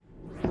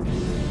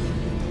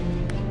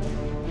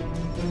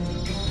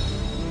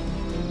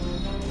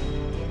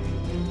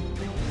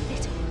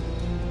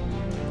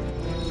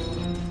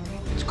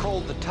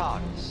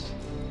TARDIS.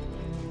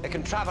 It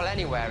can travel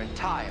anywhere in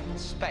time and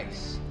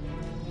space.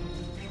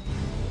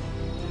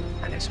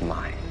 And it's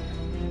mine.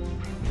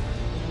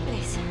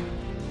 Liz.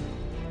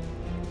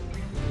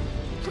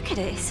 Look at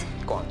it.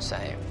 Go on,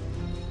 say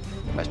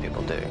it. Most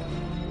people do.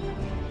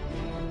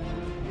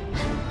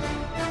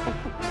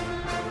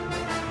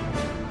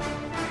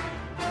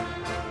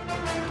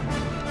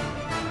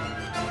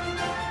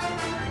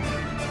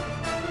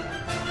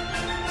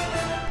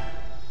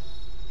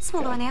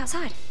 Smaller on the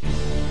outside.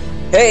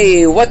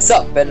 Hey, what's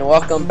up, and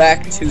welcome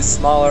back to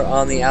Smaller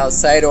on the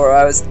Outside, or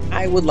as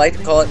I would like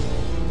to call it,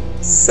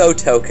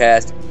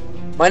 SoToCast.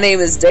 My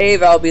name is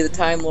Dave. I'll be the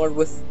Time Lord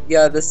with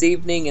you this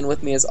evening, and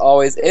with me as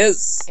always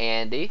is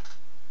Andy,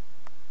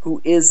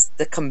 who is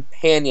the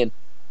companion.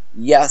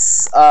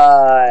 Yes,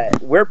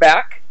 we're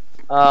back.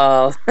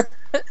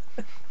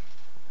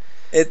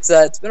 It's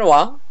been a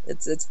while.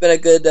 It's been a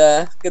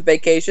good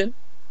vacation.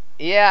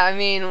 yeah, I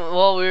mean,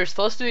 well, we were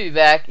supposed to be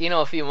back,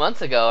 a few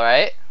months ago,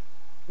 right?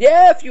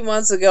 Yeah, a few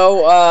months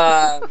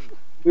ago,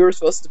 we were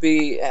supposed to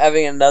be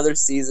having another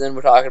season.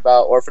 We're talking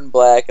about Orphan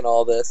Black and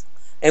all this.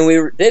 And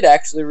we did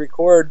actually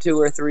record 2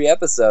 or 3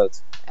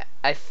 episodes.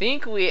 I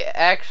think we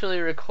actually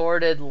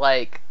recorded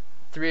like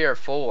 3 or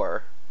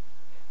 4,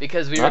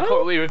 because we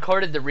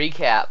recorded the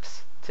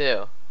recaps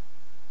too.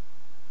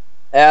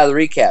 Yeah, the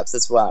recaps.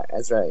 That's why.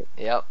 That's right.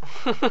 Yep.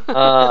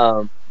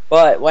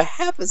 But what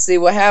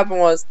happened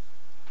was,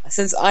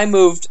 since I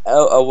moved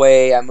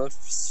away, I moved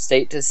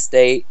state to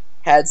state,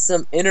 had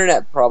some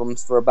internet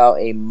problems for about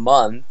a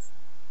month,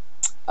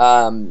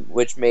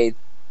 which made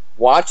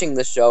watching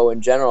the show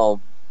in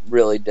general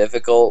really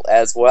difficult,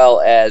 as well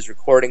as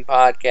recording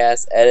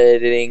podcasts,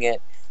 editing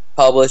it,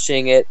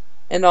 publishing it,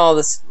 and all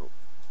this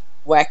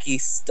wacky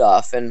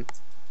stuff. And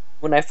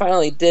when I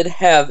finally did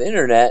have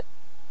internet,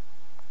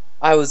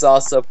 I was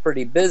also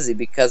pretty busy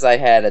because I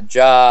had a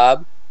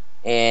job,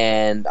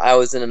 and I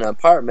was in an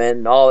apartment,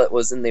 and all that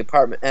was in the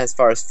apartment as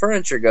far as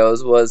furniture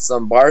goes was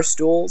some bar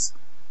stools,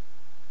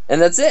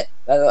 and that's it.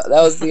 That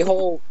was the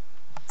whole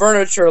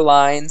furniture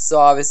line, so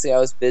obviously I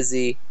was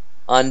busy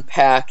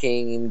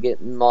unpacking and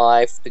getting my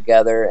life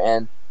together,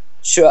 and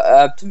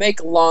to make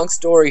a long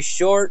story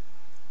short,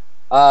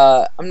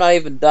 I'm not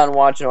even done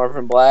watching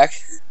Orphan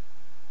Black.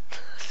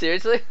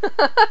 Seriously?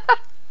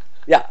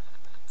 Yeah.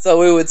 So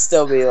we would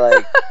still be,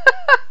 like,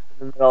 in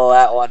the middle of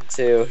that one,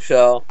 too,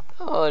 so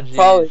Oh, geez.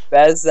 probably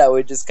best that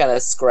we just kind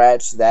of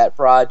scratch that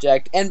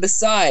project. And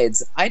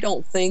besides, I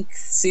don't think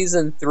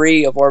Season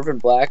 3 of Orphan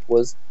Black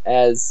was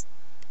as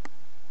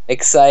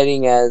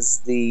exciting as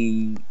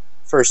the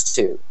first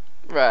 2.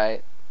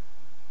 Right.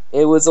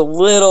 It was a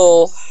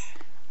little...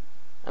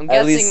 I'm At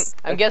guessing. least-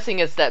 I'm guessing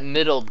it's that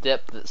middle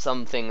dip that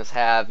some things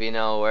have,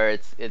 where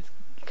it's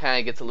kind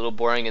of gets a little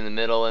boring in the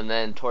middle, and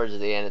then towards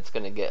the end it's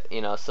gonna get,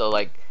 So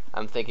like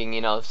I'm thinking,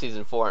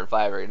 season 4 and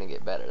 5 are gonna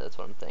get better. That's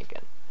what I'm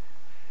thinking.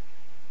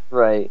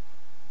 Right.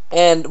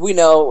 And we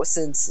know,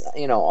 since,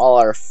 all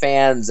our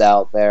fans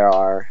out there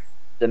are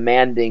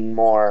demanding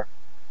more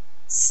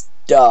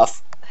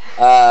stuff,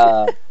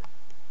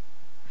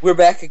 we're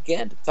back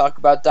again to talk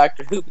about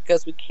Doctor Who,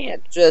 because we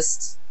can't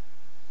just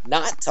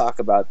not talk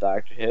about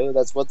Doctor Who.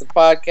 That's what the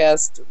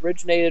podcast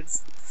originated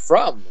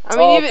from. I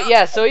mean,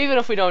 even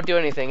if we don't do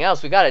anything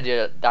else, we gotta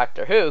do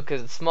Doctor Who,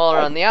 because it's smaller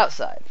on the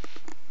outside.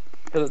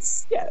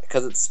 Because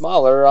it's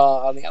smaller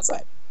on the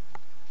outside.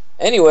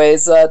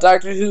 Anyways,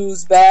 Doctor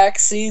Who's back,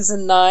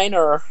 Season 9,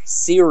 or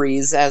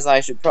series, as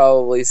I should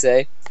probably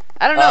say.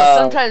 I don't know,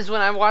 sometimes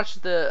when I watch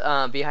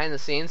the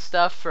behind-the-scenes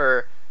stuff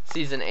for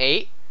Season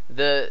 8,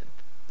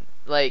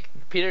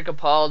 Peter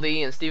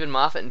Capaldi and Stephen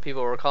Moffat and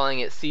people were calling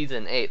it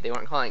Season 8. They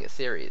weren't calling it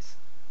series.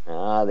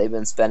 They've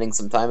been spending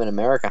some time in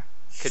America.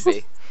 Could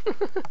be.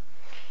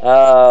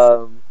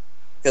 Because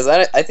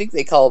I think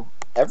they call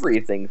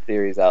everything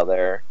series out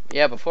there.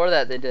 Yeah, before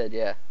that they did,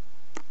 yeah.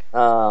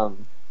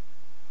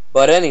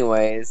 But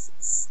anyways,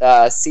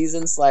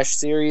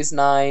 season/series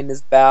 9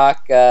 is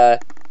back.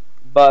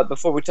 But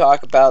before we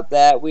talk about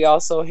that, we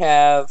also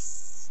have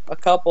a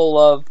couple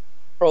of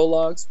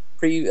prologues,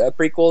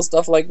 prequel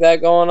stuff like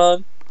that going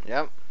on.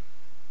 Yep.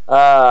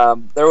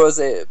 There was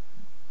a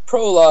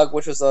prologue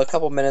which was a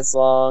couple minutes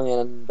long,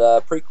 and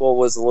prequel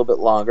was a little bit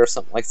longer,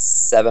 something like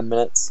 7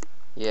 minutes.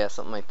 Yeah,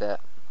 something like that.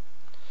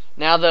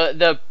 Now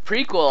the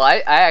prequel I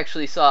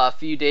actually saw a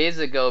few days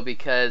ago,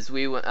 because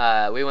we went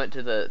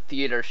to the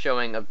theater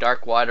showing of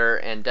Dark Water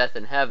and Death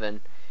in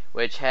Heaven,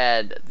 which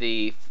had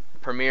the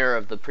premiere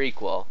of the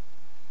prequel.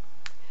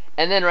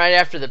 And then right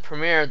after the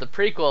premiere of the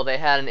prequel, they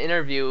had an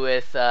interview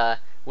with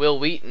Will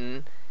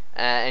Wheaton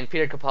and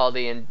Peter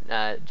Capaldi and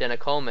Jenna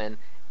Coleman,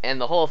 and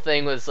the whole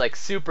thing was like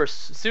super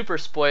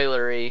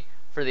spoilery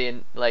for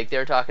they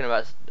were talking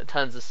about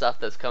tons of stuff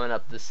that's coming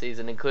up this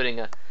season, including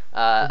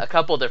a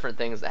couple different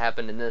things that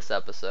happened in this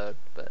episode.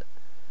 But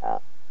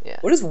yeah,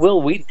 what does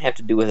Will Wheaton have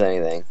to do with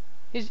anything?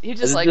 he just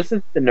Is it like just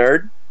the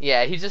nerd?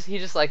 yeah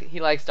he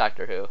likes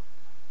Doctor Who.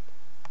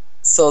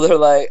 So they're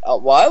like,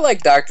 well, I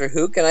like Doctor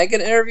Who. Can I get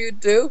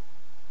interviewed too?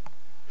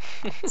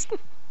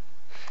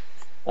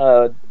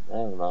 I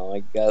don't know.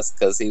 I guess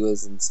because he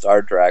was in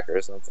Star Trek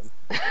or something.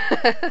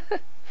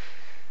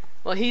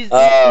 Well,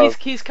 Uh,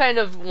 he's kind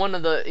of one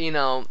of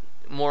the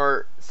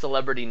more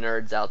celebrity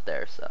nerds out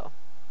there. So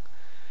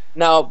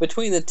Now,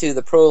 between the two,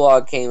 the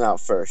prologue came out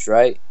first,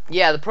 right?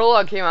 yeah, the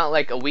prologue came out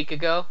like a week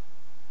ago,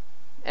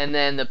 and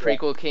then the Yeah.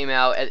 prequel came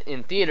out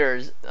in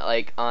theaters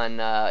like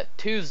on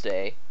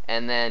Tuesday,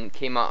 and then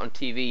came out on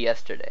TV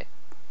yesterday.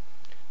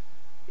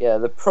 Yeah,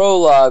 the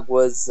prologue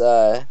was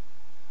about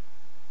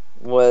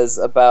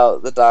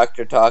the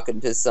Doctor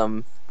talking to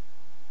some,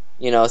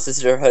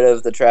 Sisterhood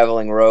of the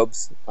Traveling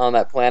Robes on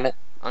that planet.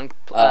 On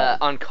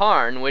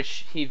Karn,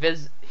 which he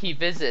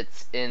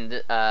visits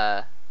in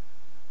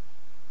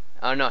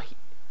oh no,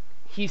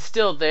 he's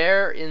still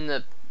there in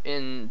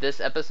this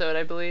episode,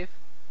 I believe.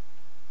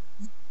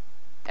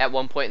 At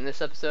one point in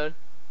this episode.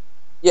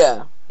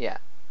 Yeah. Yeah.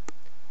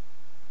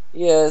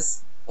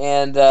 Yes,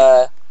 and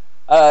I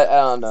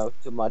don't know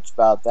too much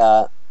about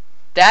that.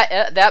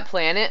 That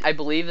planet, I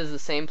believe, is the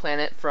same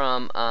planet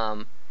from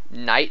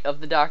Night of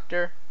the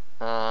Doctor.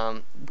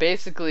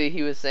 Basically,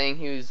 he was saying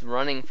he was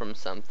running from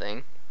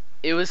something.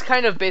 It was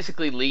kind of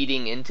basically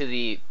leading into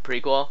the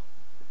prequel.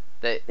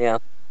 That, Yeah.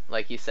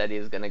 like he said, he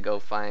was gonna go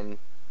find.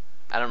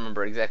 I don't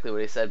remember exactly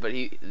what he said, but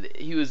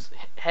he was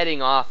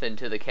heading off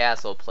into the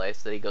castle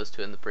place that he goes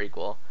to in the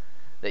prequel.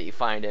 That you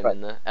find him Right.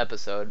 in the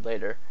episode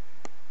later.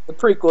 The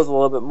prequel's a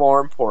little bit more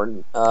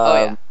important. Oh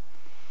yeah.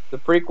 The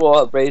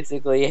prequel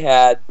basically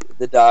had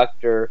the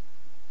Doctor,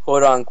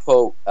 quote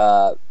unquote,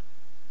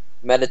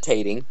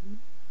 meditating.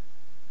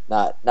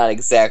 Not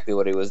exactly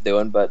what he was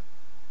doing, but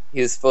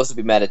he was supposed to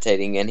be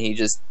meditating, and he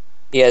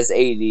has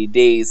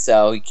ADD,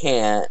 so he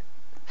can't.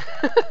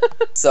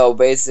 So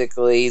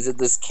basically, he's at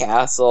this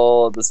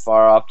castle at this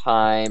far off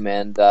time,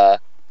 and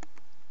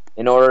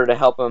in order to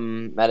help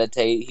him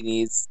meditate, he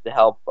needs the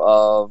help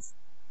of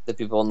the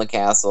people in the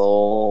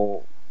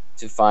castle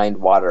to find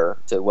water,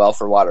 to well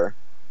for water.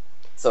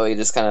 So he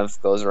just kind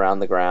of goes around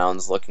the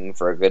grounds looking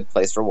for a good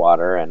place for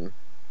water, and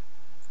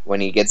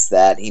when he gets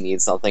that, he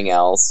needs something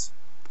else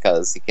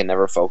because he can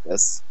never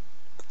focus.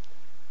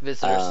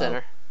 Visitor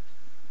Center.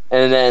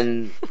 And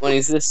then when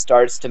he just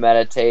starts to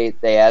meditate,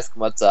 they ask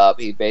him what's up.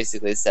 He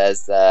basically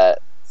says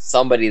that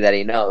somebody that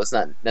he knows,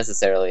 not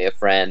necessarily a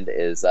friend,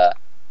 is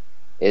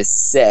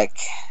sick,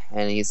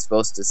 and he's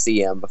supposed to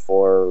see him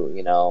before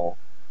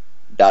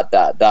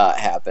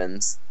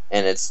happens.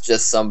 And it's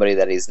just somebody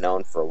that he's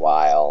known for a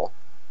while.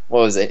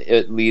 What was it?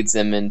 It leads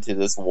him into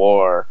this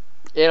war.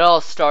 It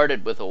all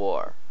started with a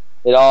war.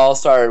 It all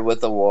started with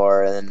the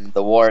war, and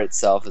the war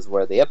itself is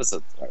where the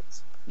episode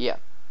starts. Yeah.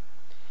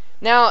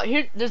 Now,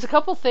 there's a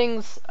couple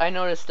things I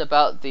noticed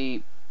about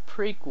the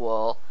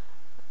prequel.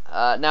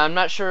 Now, I'm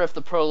not sure if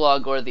the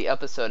prologue or the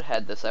episode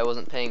had this. I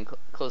wasn't paying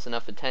close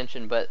enough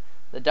attention, but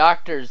the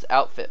Doctor's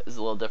outfit is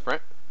a little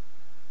different.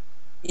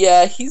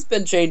 Yeah, he's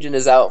been changing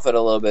his outfit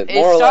a little bit.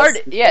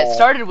 It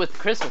started with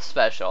Christmas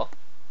special.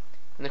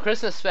 In the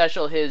Christmas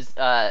special, his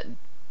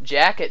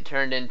jacket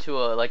turned into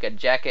a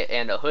jacket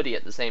and a hoodie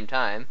at the same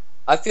time.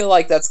 I feel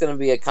like that's going to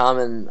be a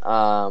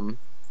common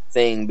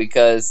thing,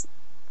 because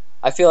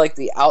I feel like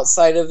the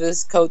outside of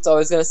his coat's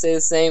always going to stay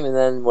the same, and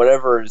then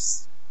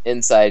whatever's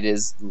inside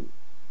his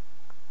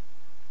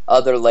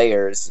other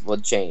layers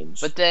would change.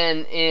 But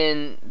then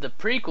in the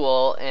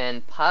prequel,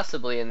 and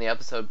possibly in the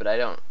episode, but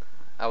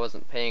I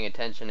wasn't paying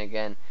attention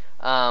again,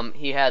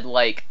 he had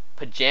like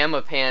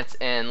pajama pants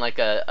and like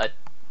a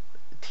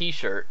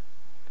t-shirt.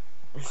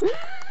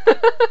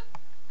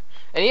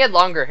 And he had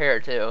longer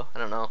hair too. I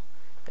don't know.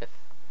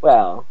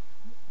 Wow.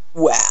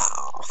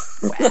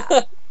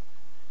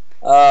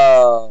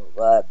 Oh,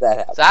 that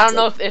happens. So I don't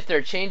know if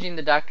they're changing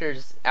the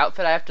Doctor's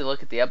outfit. I have to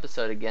look at the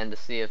episode again to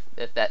see if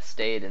that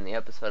stayed in the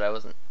episode.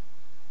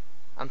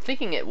 I'm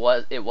thinking it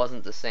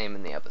wasn't the same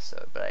in the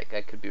episode, but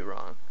I could be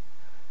wrong.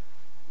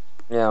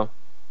 Yeah.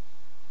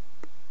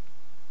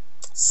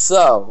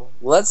 So,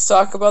 let's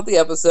talk about the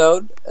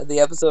episode. The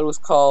episode was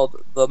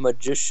called The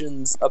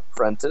Magician's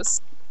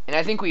Apprentice. And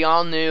I think we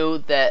all knew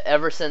that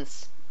ever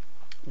since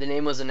the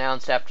name was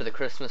announced after the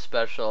Christmas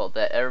special,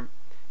 that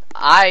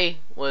I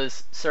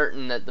was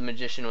certain that the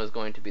magician was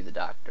going to be the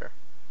Doctor.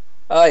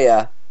 Oh,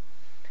 yeah.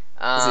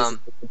 'Cause he's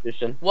a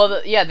magician.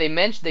 Well, they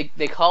mentioned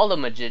they called a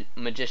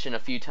magician a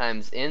few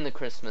times in the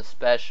Christmas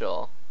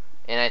special,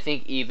 and I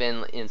think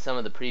even in some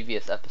of the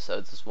previous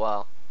episodes as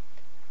well.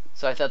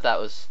 So I thought that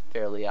was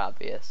fairly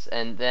obvious.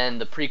 And then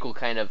the prequel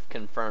kind of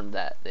confirmed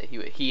that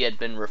he had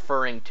been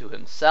referring to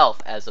himself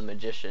as a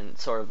magician,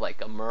 sort of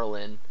like a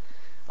Merlin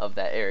of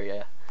that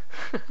area.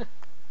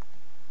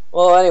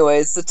 Well,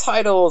 anyways, the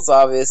title is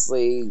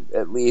obviously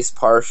at least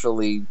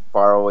partially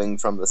borrowing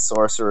from The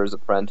Sorcerer's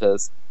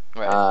Apprentice.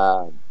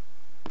 Right.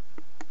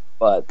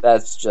 But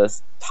that's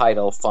just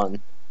title fun.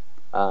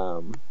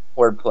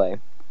 Wordplay.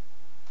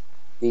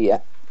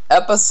 The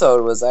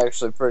episode was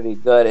actually pretty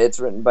good. It's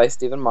written by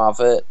Stephen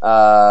Moffat.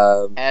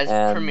 As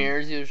and,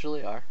 premieres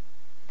usually are.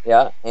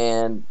 Yeah,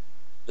 and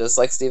just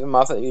like Stephen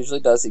Moffat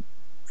usually does, he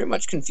pretty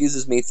much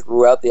confuses me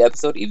throughout the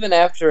episode. Even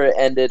after it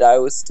ended, I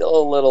was still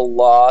a little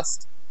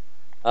lost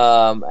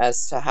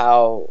as to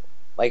how,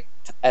 like,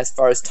 as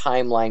far as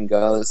timeline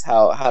goes,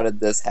 how did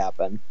this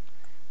happen?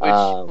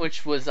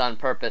 Which was on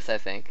purpose, I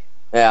think.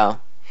 Yeah,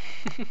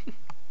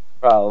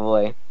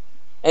 probably.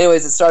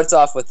 Anyways, it starts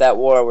off with that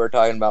war we're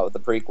talking about with the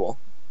prequel.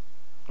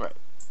 Right.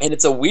 And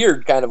it's a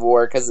weird kind of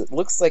war because it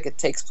looks like it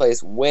takes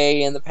place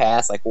way in the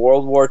past, like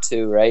World War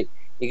II, right?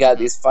 You got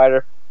these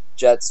fighter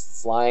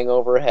jets flying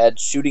overhead,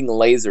 shooting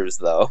lasers,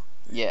 though.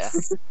 Yeah.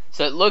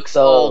 So it looks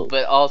old,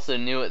 but also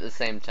new at the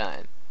same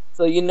time.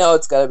 So you know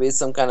it's got to be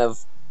some kind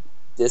of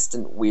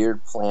distant,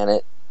 weird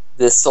planet.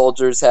 The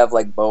soldiers have,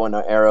 like, bow and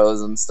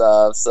arrows and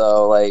stuff,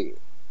 so, like,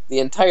 the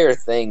entire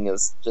thing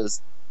is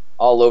just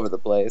all over the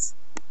place.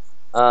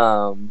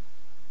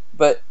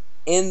 But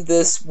in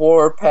this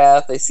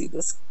warpath, they see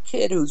this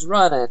kid who's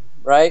running,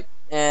 right?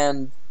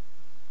 And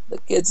the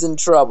kid's in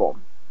trouble.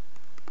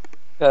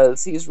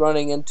 Because he's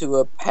running into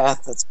a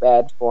path that's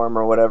bad for him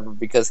or whatever,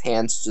 because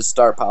hands just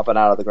start popping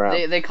out of the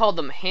ground. They called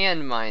them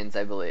hand mines,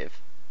 I believe.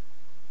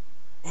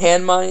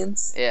 Hand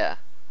mines? Yeah.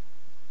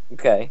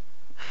 Okay.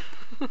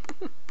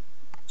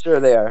 Sure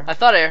they are. I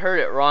thought I heard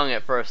it wrong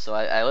at first, so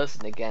I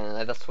listened again,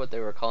 and that's what they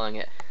were calling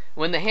it.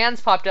 When the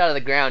hands popped out of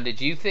the ground, did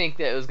you think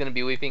that it was going to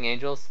be Weeping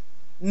Angels?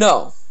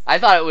 No. I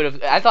thought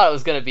it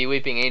was going to be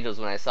Weeping Angels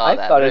when I saw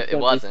that, but it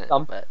wasn't.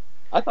 But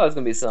I thought it was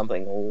going to be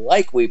something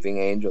like Weeping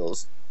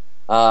Angels.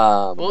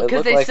 Well,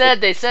 because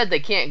they said they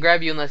can't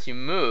grab you unless you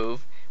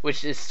move,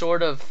 which is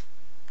sort of,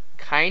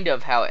 kind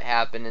of how it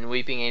happened in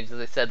Weeping Angels.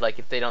 They said, like,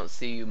 if they don't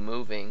see you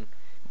moving,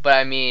 but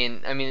I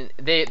mean,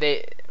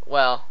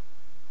 well,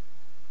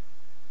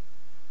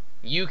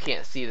 you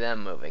can't see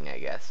them moving, I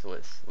guess,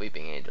 with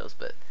Weeping Angels,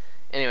 but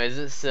anyways,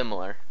 it's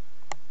similar.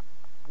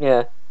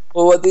 Yeah.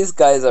 Well, what these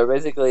guys are,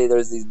 basically,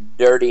 there's these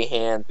dirty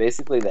hands.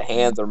 Basically, the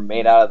hands are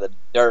made out of the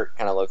dirt,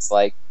 kind of looks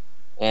like,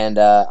 and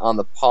on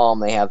the palm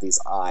they have these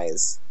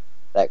eyes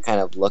that kind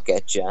of look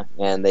at you,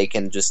 and they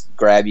can just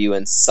grab you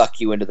and suck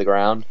you into the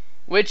ground.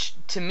 Which,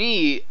 to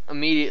me,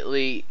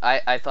 immediately,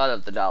 I thought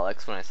of the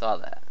Daleks when I saw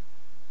that.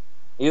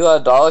 You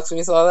thought of Daleks when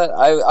you saw that?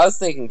 I was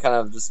thinking kind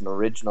of just an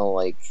original,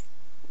 like,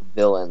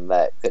 villain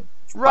that could...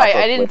 Right,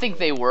 I didn't think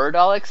they were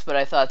Daleks, but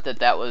I thought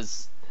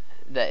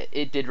that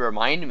it did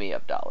remind me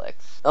of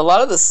Daleks. A lot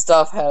of the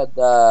stuff had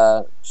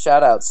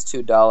shout-outs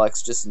to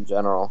Daleks just in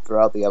general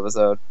throughout the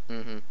episode.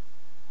 Mm-hmm.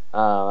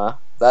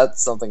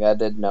 That's something I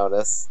did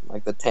notice,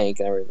 like the tank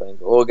and everything.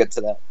 But we'll get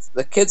to that.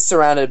 The kid's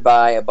surrounded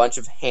by a bunch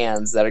of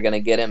hands that are going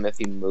to get him if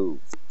he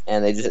moves.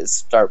 And they just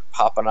start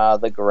popping out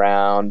of the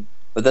ground.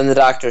 But then the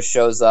doctor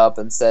shows up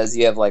and says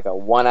you have like a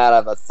 1 out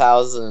of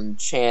 1,000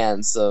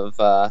 chance of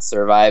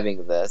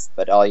surviving this,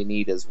 but all you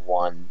need is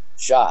one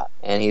shot.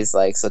 And he's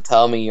like, so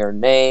tell me your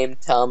name,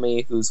 tell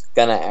me who's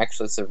going to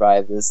actually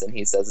survive this. And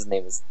he says his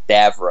name is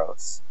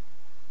Davros.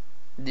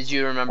 Did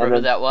you remember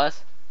who that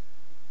was?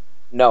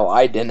 No,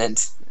 I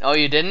didn't. Oh,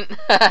 you didn't?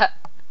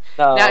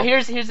 No. Now,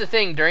 here's the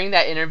thing. During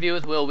that interview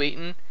with Will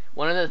Wheaton,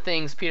 one of the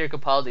things Peter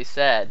Capaldi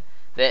said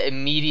that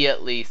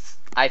immediately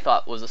I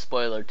thought was a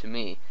spoiler to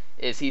me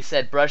is he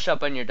said, brush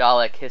up on your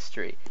Dalek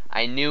history.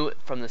 I knew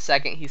from the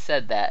second he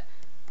said that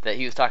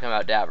he was talking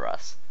about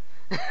Davros.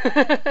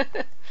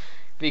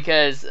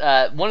 Because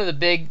one of the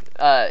big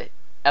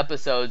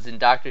episodes in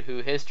Doctor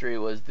Who history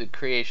was the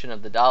creation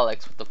of the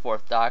Daleks with the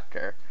Fourth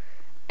Doctor,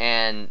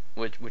 and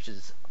which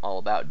is all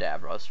about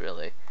Davros,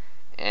 really.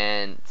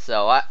 And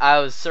so I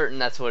was certain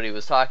that's what he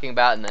was talking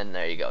about, and then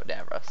there you go,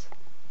 Davros.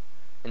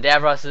 And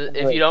Davros is,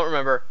 if you don't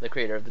remember, the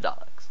creator of the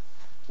Daleks.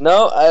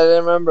 No, I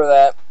didn't remember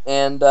that.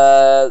 And,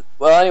 well,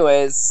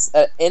 anyways,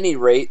 at any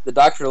rate, the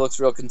Doctor looks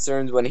real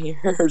concerned when he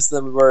hears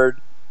the word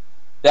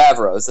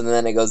Davros, and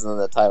then it goes into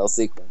the title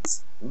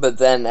sequence. But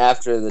then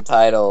after the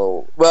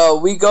title,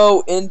 well, we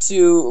go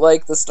into,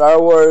 like, the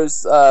Star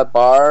Wars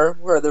bar,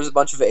 where there's a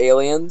bunch of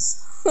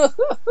aliens.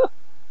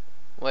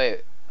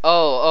 Wait.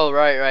 Oh,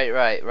 right.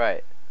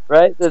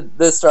 Right?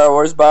 The Star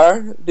Wars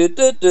bar.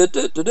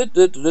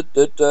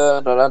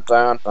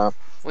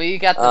 Well, you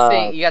got the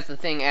thing. You got the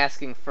thing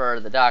asking for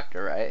the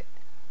Doctor, right?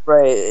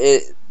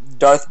 Right.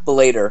 Darth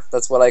Blader.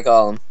 That's what I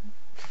call him.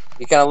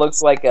 He kind of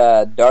looks like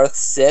a Darth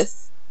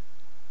Sith,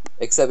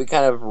 except he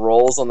kind of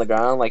rolls on the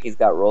ground like he's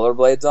got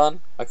rollerblades on.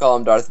 I call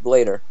him Darth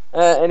Blader.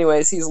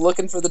 Anyways, he's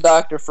looking for the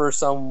Doctor for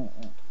some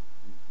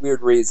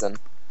weird reason.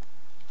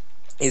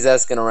 He's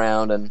asking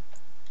around, and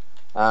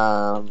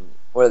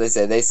what do they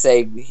say? They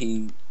say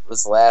he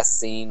was last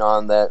seen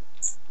on that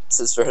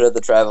Sisterhood of the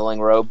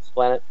Traveling Robes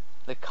planet.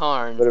 The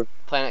Karn.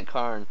 Planet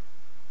Karn.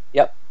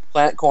 Yep,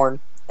 Planet Korn.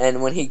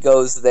 And when he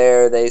goes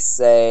there, they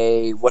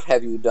say, what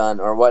have you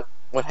done? Or what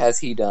has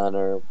he done?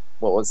 Or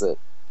what was it?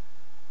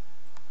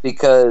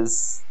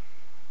 Because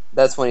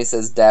that's when he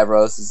says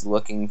Davros is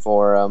looking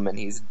for him, and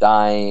he's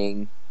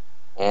dying,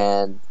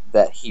 and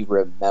that he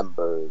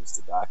remembers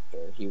the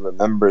Doctor. He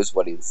remembers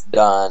what he's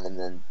done, and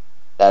then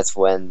that's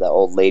when the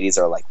old ladies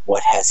are like,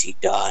 what has he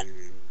done?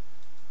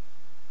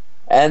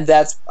 And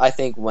that's, I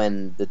think,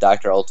 when the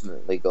Doctor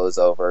ultimately goes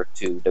over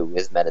to do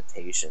his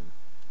meditation.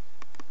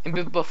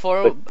 And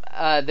before,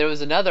 there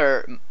was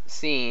another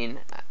scene,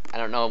 I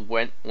don't know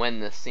when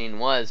this scene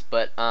was,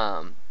 but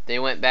they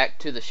went back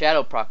to the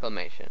Shadow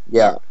Proclamation.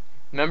 Yeah.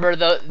 Remember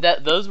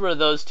those were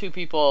those two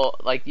people.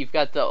 Like you've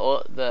got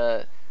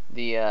the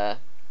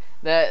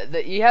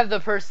you have the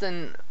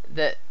person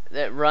that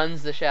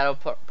runs the Shadow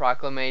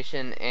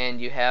Proclamation,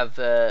 and you have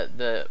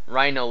the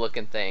rhino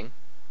looking thing,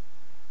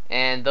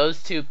 and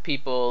those two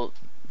people,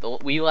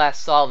 we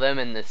last saw them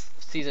in the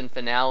season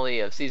finale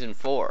of season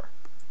 4.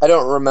 I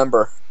don't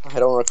remember. I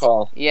don't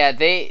recall. Yeah,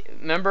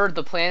 remember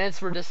the planets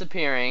were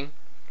disappearing,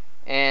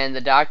 and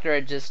the Doctor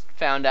had just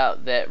found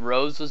out that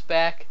Rose was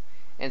back.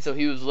 And so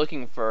he was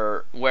looking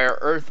for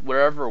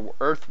wherever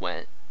Earth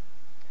went,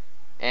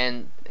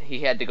 and he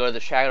had to go to the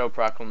Shadow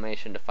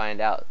Proclamation to find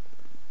out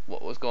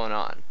what was going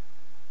on.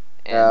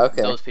 And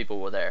okay. Those people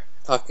were there.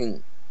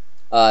 Talking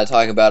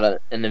about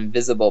an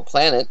invisible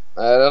planet.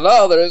 I don't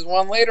know. There's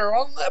one later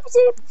on in the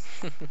episode.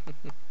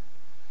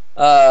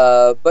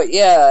 But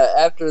yeah,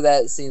 after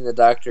that scene, the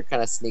Doctor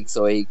kind of sneaks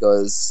away. He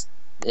goes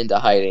into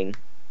hiding.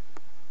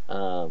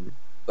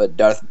 But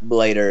Darth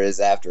Blader is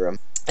after him.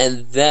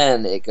 And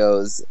then it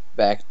goes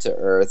back to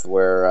Earth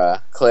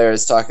where Claire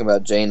is talking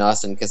about Jane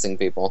Austen kissing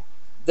people.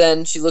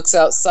 Then she looks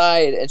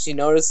outside and she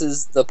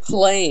notices the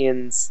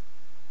planes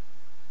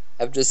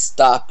have just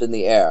stopped in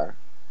the air.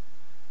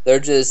 They're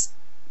just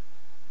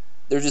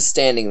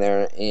standing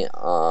there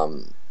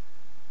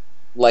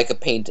like a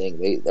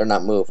painting. They're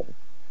not moving.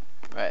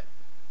 Right.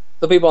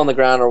 So people on the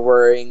ground are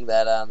worrying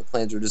that the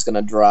planes are just going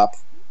to drop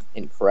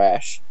and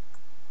crash.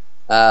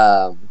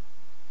 But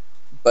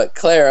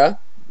Clara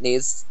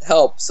needs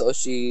help, so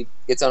she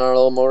gets on her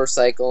little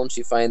motorcycle and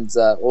she finds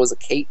what was it,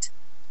 Kate?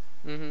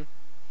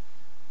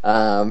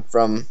 Mm-hmm.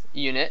 From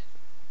Unit.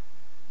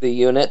 The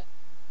Unit.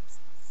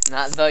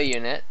 Not The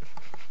Unit.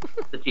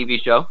 The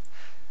TV show.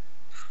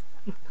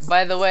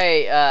 By the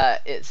way,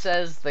 it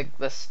says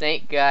the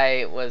snake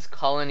guy was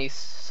Colony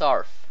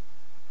Sarf.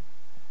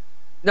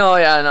 No,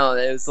 yeah, no,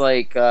 it was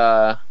like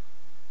I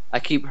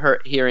keep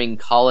hearing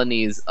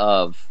colonies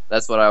of.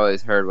 That's what I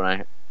always heard when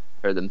I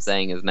heard them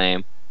saying his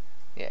name.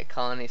 Yeah,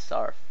 Colony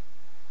Sarf.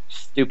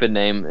 Stupid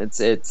name. It's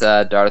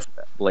Darth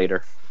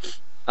Blader.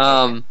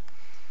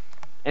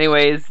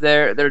 Anyways,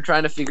 they're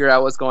trying to figure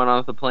out what's going on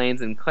with the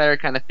planes, and Claire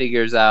kind of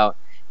figures out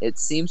it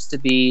seems to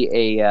be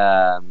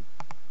a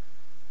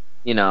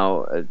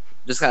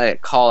just kind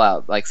of call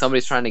out, like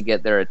somebody's trying to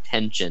get their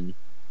attention.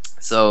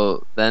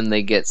 So then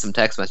they get some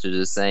text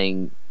messages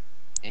saying,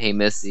 "Hey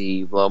Missy,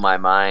 you blow my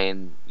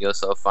mind. You're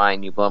so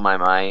fine, you blow my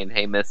mind.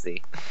 Hey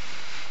Missy."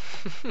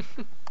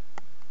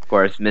 Of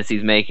course,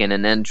 Missy's making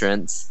an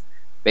entrance.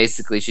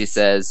 Basically, she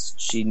says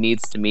she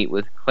needs to meet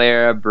with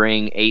Clara,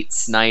 bring 8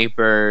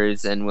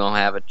 snipers, and we'll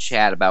have a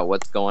chat about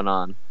what's going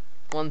on.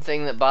 One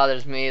thing that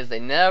bothers me is they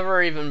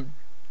never even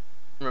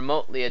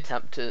remotely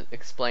attempt to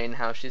explain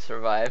how she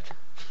survived.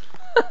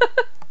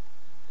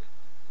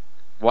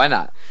 Why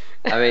not?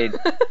 I mean,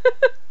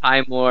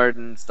 Time Lord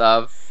and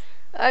stuff.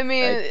 I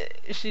mean,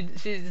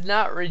 she's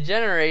not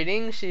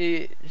regenerating.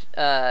 She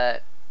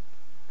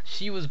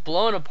was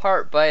blown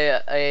apart by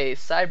a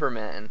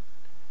Cyberman.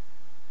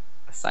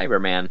 A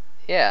Cyberman?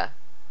 Yeah.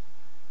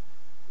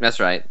 That's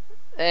right.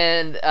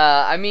 And,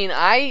 I mean,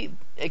 I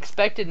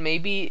expected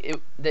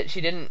that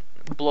she didn't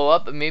blow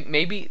up, but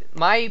maybe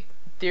my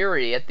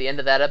theory at the end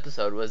of that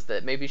episode was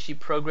that maybe she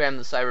programmed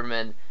the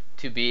Cybermen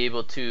to be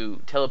able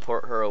to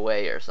teleport her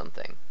away or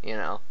something, you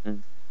know?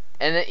 Mm.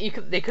 And that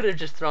they could have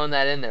just thrown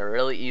that in there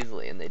really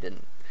easily, and they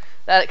didn't.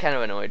 That kind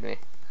of annoyed me.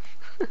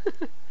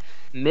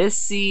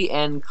 Missy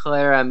and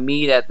Clara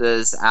meet at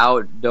this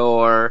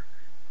outdoor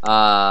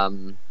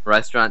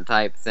restaurant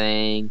type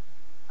thing.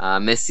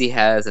 Missy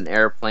has an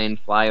airplane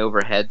fly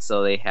overhead,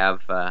 so they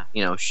have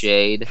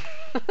shade.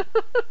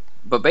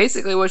 But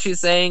basically what she's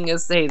saying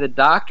is, hey, the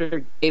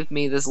doctor gave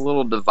me this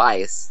little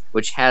device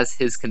which has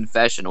his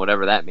confession,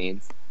 whatever that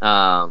means,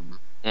 and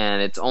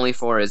it's only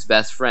for his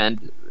best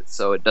friend,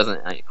 so it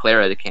doesn't.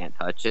 Clara can't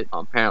touch it.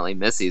 Apparently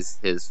Missy's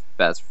his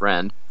best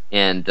friend,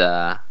 and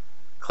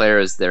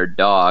Clara's their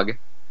dog,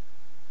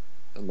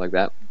 something like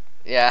that.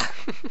 Yeah.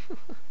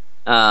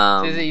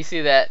 So you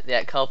see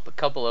that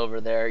couple over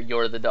there.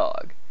 You're the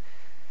dog.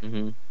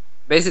 Mm-hmm.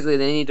 Basically,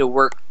 they need to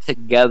work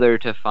together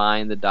to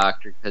find the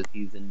doctor because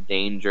he's in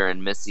danger,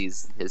 and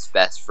Missy's his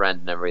best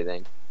friend and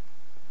everything.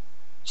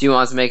 She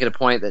wants to make it a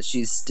point that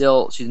she's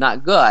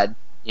not good,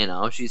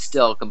 she's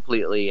still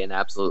completely and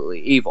absolutely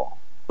evil.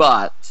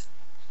 But,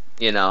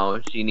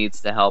 she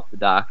needs to help the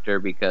doctor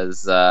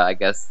because I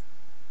guess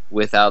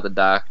without the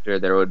doctor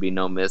there would be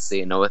no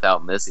Missy, and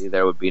without Missy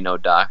there would be no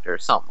doctor,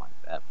 something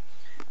like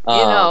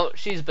that.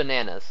 She's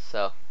bananas,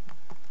 so...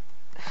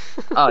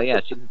 Oh yeah,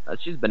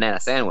 she's banana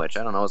sandwich.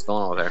 I don't know what's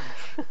going on with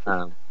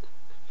her.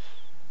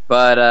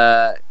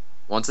 But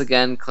once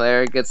again,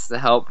 Claire gets the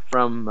help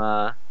from.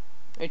 Are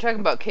you talking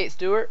about Kate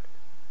Stewart?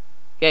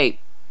 Kate.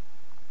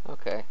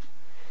 Okay.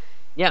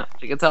 Yeah,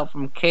 she gets help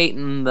from Kate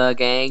and the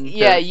gang.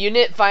 Yeah,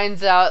 Unit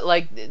finds out,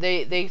 like,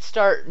 they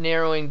start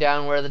narrowing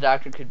down where the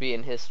doctor could be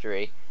in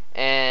history,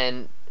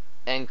 and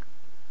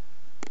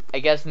I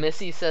guess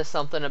Missy says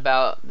something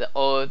about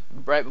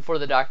right before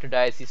the doctor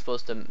dies, he's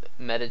supposed to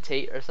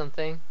meditate or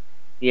something.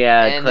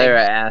 Yeah, And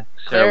Clara then asks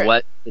Clara- her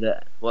what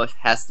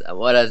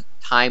a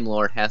Time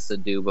Lord has to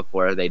do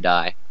before they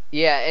die.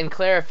 Yeah, and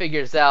Clara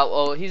figures out,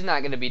 well, he's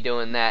not going to be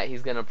doing that.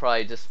 He's going to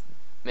probably just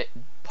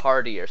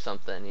party or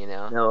something, you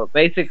know? No,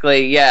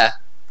 basically, yeah.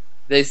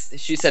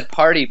 She said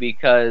party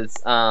because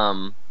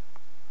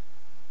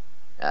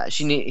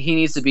he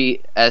needs to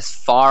be as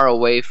far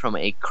away from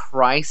a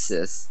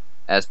crisis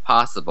as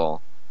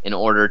possible in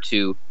order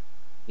to,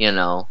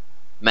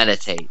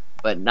 meditate,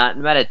 but not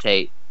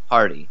meditate,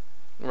 party.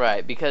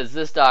 Right, because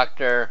this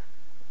doctor,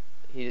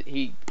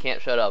 he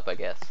can't shut up, I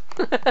guess.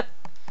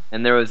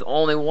 And there was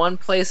only one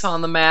place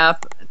on the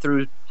map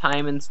through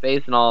time and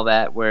space and all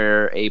that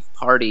where a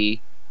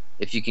party,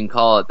 if you can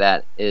call it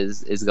that,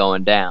 is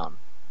going down.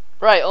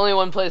 Right, only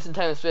one place in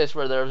time and space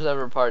where there was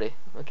ever a party.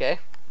 Okay.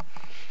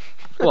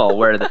 Well,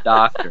 where the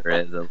doctor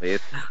is, at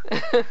least.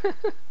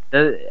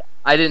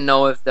 I didn't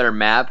know if their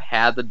map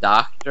had the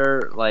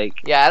doctor,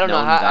 Yeah, I don't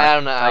know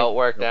how it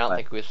worked. or I don't what.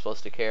 think we were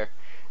supposed to care.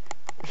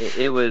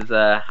 It was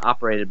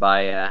operated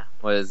by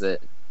what is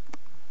it?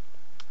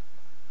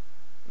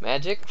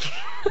 Magic?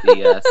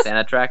 The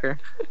Santa Tracker.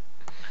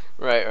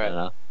 Right. I don't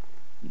know.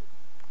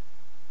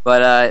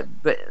 But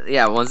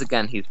yeah, once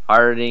again, he's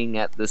partying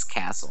at this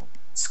castle,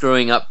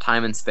 screwing up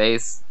time and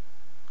space.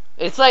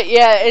 It's like,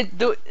 yeah,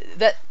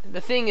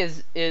 the thing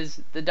is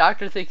the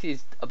doctor thinks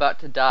he's about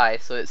to die,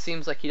 so it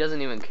seems like he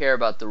doesn't even care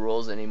about the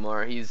rules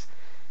anymore. He's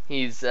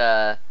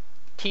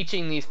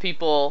teaching these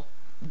people,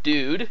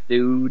 dude.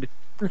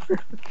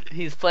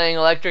 He's playing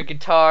electric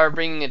guitar,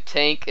 bringing a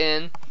tank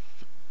in.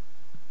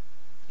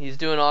 He's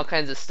doing all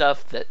kinds of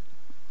stuff that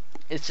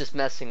it's just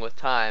messing with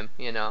time,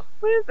 you know.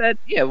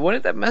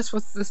 Wouldn't that mess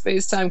with the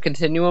space-time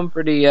continuum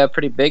pretty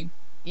big?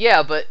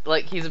 Yeah, but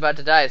he's about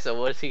to die, so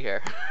what does he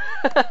care?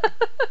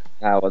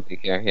 What do you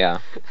care? Yeah.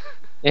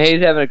 Yeah,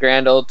 he's having a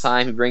grand old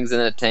time. He brings in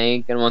a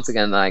tank, and once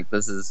again,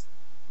 this is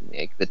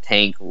the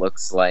tank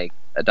looks like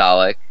a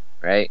Dalek,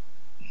 right?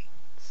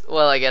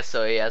 Well, I guess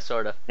so. Yeah,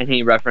 sort of. And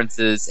he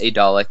references a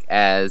Dalek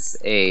as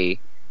a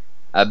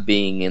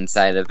being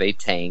inside of a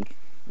tank.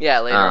 Yeah,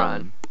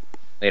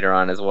 later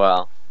on as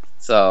well.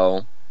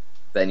 So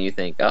then you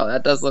think, oh,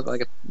 that does look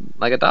like a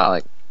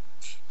Dalek.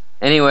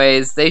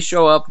 Anyways, they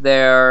show up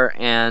there,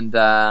 and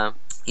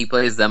he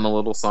plays them a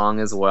little song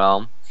as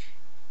well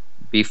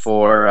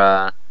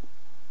before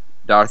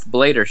Darth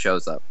Blader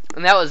shows up.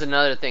 And that was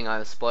another thing I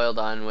was spoiled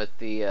on with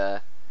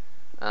the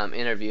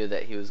interview,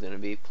 that he was going to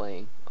be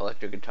playing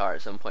electric guitar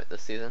at some point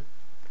this season.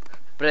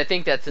 But I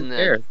think that's in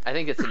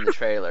the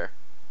trailer.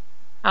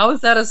 How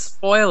is that a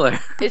spoiler?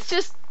 It's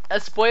just a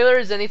spoiler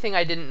is anything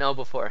I didn't know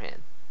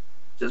beforehand.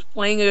 Just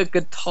playing a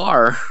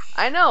guitar.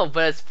 I know,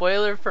 but a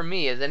spoiler for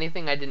me is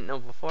anything I didn't know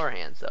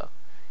beforehand, so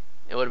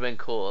it would have been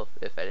cool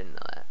if I didn't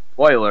know that.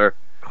 Spoiler,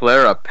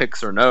 Clara picks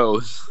her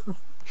nose.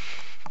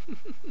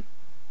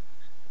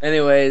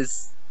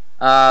 Anyways,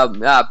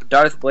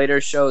 Darth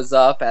Blader shows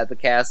up at the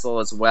castle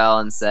as well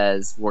and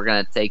says, we're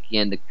going to take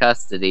you into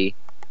custody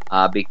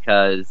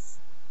because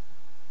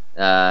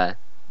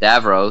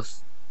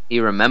Davros,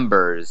 he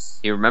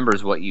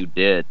remembers what you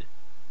did.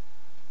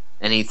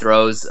 And he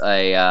throws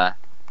a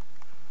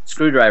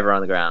screwdriver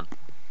on the ground.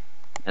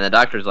 And the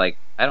doctor's like,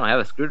 I don't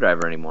have a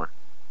screwdriver anymore.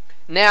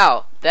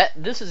 Now,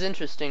 this is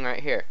interesting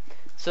right here.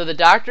 So the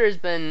doctor has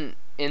been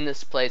in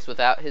this place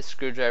without his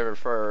screwdriver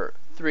for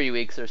 3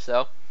 weeks or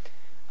so.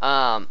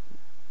 And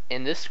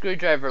this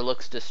screwdriver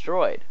looks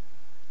destroyed.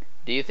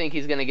 Do you think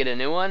he's going to get a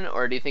new one,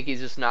 or do you think he's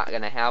just not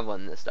going to have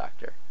one, this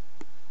doctor?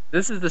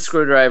 This is the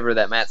screwdriver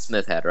that Matt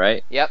Smith had,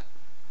 right? Yep.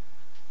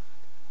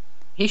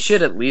 He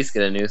should at least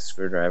get a new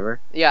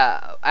screwdriver.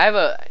 Yeah, I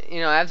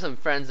have some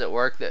friends at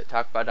work that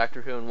talk about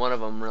Doctor Who, and one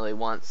of them really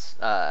wants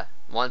the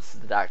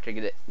doctor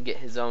to get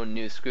his own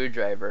new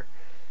screwdriver,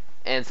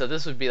 and so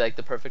this would be like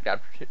the perfect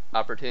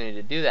opportunity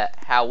to do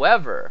that.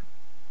 However,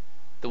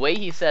 the way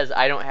he says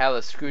 "I don't have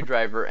a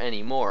screwdriver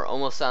anymore"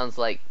 almost sounds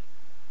like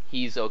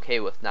he's okay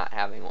with not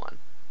having one.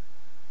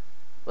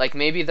 Like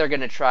maybe they're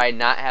gonna try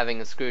not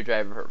having a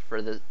screwdriver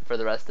for the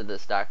rest of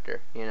this doctor,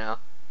 you know.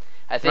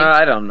 I think.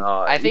 I don't know.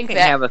 I think you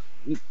that. Have What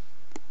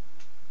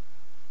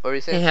were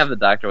you saying? can't have the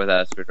doctor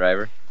without a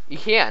screwdriver. You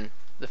can.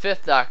 The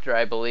fifth Doctor,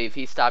 I believe,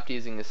 he stopped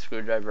using a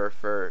screwdriver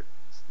for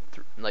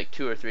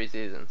 2 or 3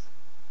 seasons.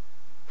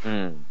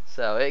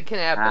 So it can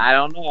happen. I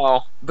don't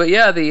know. But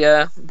yeah,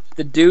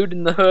 the dude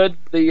in the hood,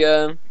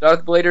 the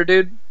Darth Blader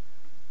dude,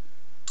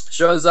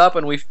 shows up,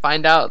 and we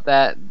find out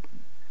that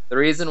the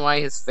reason why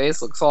his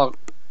face looks all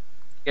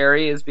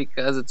scary is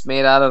because it's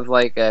made out of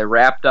like a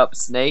wrapped up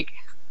snake.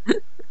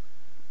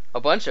 A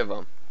bunch of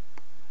them.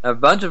 A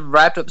bunch of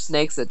wrapped up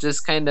snakes that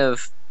just kind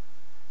of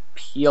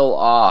peel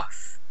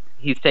off.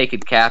 He's taken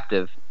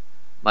captive.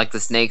 Like the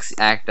snakes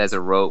act as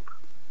a rope.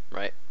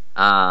 Right.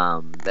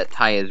 That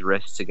tie his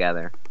wrists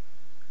together.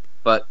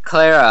 But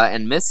Clara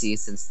and Missy,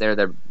 since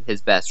they're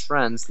his best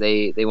friends,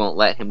 they won't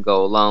let him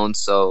go alone,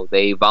 so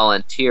they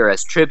volunteer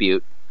as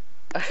tribute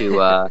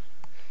to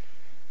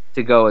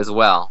go as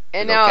well.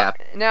 And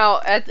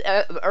now at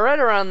right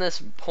around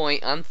this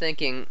point, I'm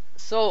thinking,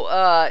 so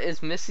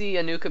is Missy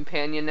a new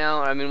companion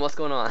now? I mean, what's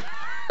going on?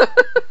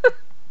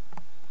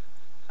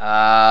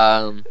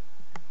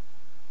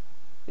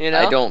 You know?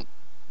 I don't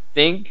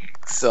think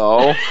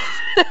so.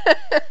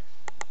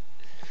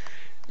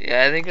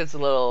 Yeah, I think it's a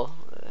little.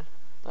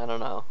 I don't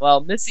know.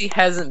 Well, Missy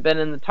hasn't been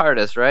in the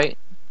TARDIS, right?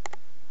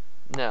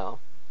 No,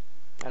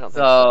 I don't think so.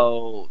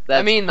 So that's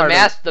I mean,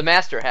 the the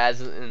master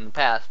has in the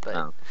past, but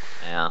Oh,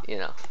 yeah. you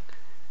know.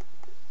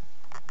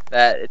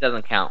 That it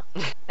doesn't count.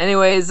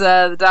 Anyways,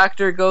 the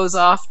Doctor goes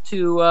off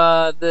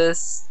to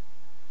this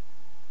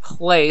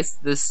place,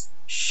 this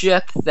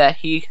ship that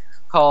he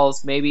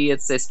calls, maybe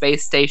it's a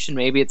space station,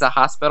 maybe it's a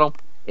hospital.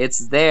 It's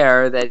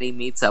there that he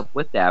meets up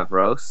with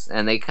Davros,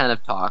 and they kind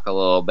of talk a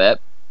little bit.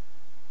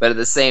 But at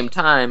the same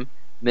time,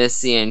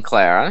 Missy and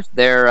Clara,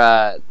 they're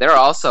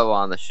also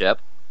on the ship,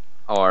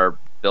 or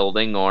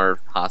building, or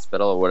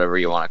hospital, or whatever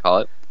you want to call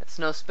it. It's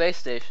no space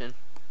station.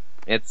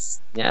 It's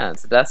a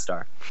Death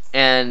Star.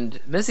 And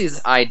Missy's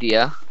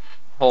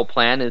whole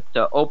plan, is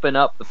to open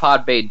up the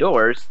pod bay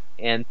doors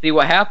and see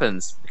what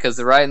happens, because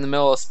they're right in the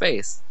middle of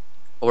space.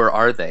 Or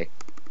are they?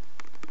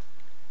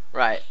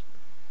 Right.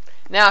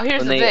 Now,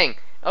 here's the thing.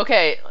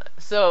 Okay,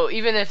 so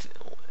even if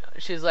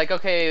she's like,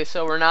 okay,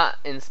 so we're not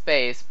in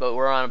space, but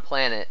we're on a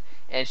planet,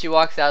 and she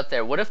walks out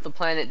there, what if the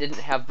planet didn't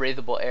have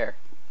breathable air?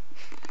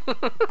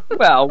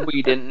 Well,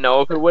 we didn't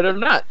know if it would or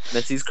not.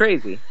 Missy's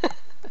crazy.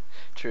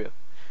 True.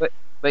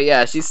 But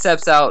yeah, she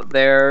steps out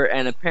there,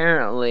 and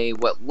apparently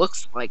what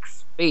looks like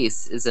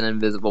space is an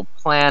invisible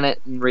planet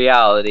in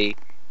reality.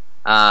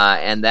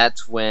 And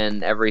that's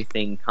when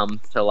everything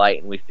comes to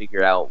light and we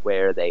figure out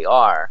where they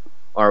are,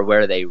 or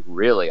where they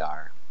really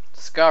are.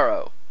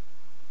 Skaro,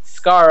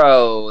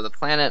 the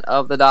planet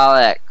of the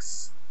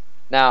Daleks.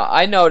 Now,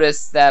 I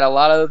noticed that a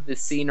lot of the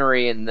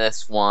scenery in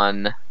this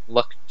one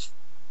looked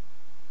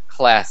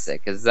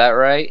classic. Is that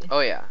right?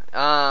 Oh yeah.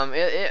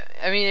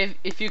 I mean,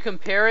 if you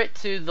compare it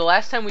to the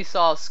last time we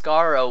saw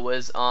Skaro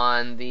was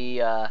on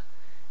the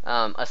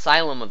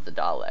Asylum of the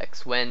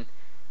Daleks, when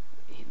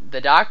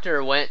the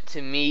Doctor went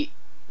to meet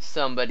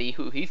somebody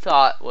who he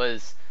thought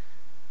was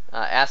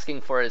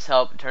asking for his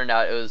help. It turned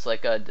out it was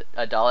like a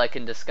Dalek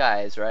in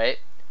disguise, right?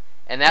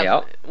 And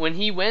that when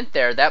he went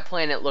there, that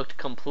planet looked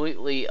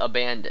completely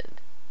abandoned,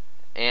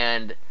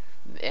 and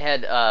it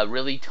had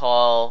really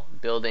tall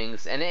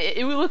buildings, and it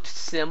looked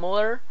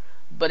similar,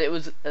 but it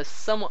was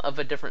somewhat of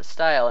a different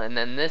style. And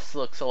then this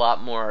looks a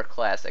lot more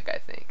classic, I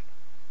think.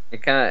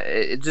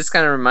 It just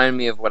kind of reminded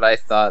me of what I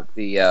thought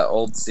the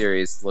old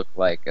series looked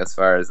like, as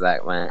far as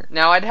that went.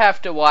 Now I'd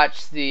have to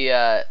watch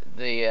the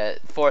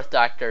Fourth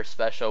Doctor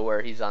special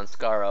where he's on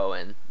Skaro,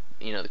 and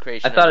the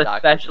creation. I thought of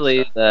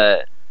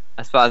the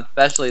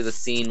especially the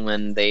scene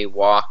when they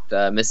walked,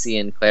 Missy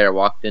and Claire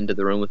walked into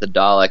the room with the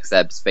Daleks,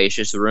 that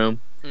spacious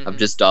room of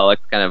just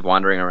Daleks kind of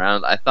wandering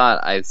around. I thought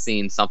I'd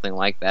seen something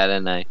like that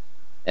in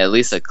at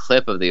least a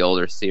clip of the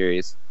older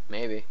series.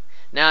 Maybe.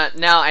 Now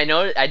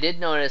I did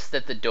notice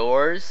that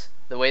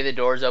the way the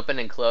doors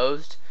opened and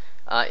closed,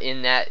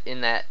 in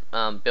that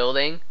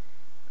building,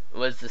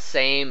 was the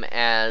same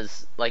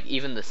as like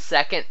even the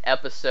second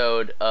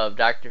episode of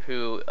Doctor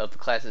Who of the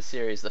classic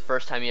series. The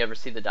first time you ever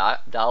see the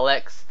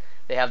Daleks,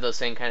 they have those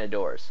same kind of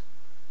doors.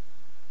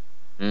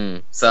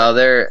 So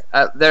they're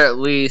at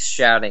least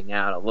shouting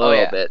out a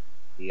little bit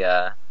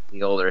the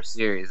older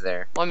series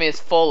there. Well, I mean, it's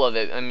full of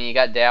it. I mean, you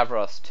got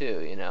Davros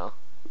too,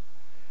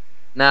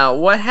 Now,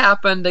 what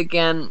happened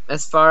again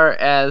as far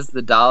as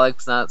the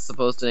Daleks not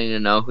supposed to need to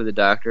know who the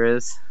Doctor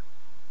is?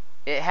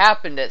 It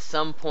happened at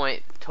some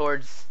point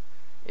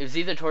it was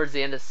either towards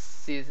the end of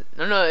season.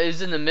 No, it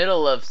was in the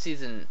middle of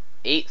season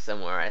 8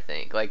 somewhere, I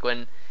think. Like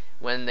when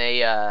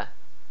the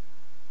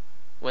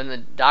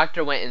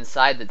Doctor went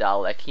inside the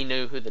Dalek, he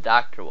knew who the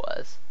Doctor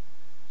was.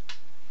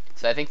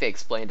 So I think they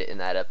explained it in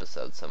that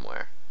episode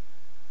somewhere.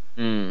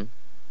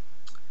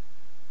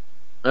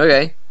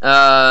 Okay.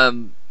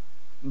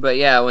 But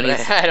yeah, when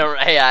he's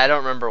I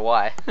don't remember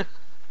why.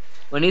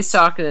 when he's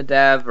talking to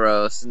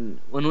Davros, and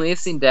when we've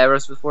seen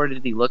Davros before,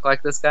 did he look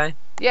like this guy?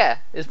 Yeah,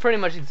 it's pretty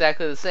much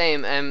exactly the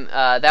same, and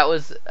that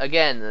was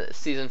again the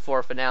season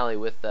 4 finale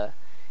with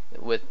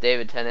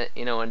David Tennant.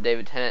 When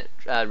David Tennant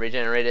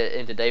regenerated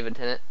into David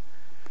Tennant.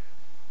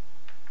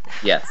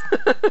 Yes.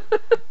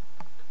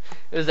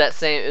 It was that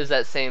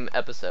same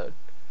episode.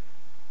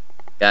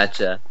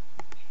 Gotcha.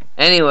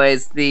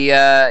 Anyways,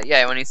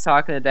 when he's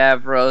talking to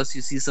Davros,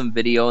 you see some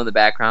video in the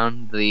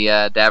background.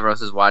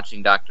 Davros is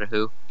watching Doctor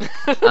Who.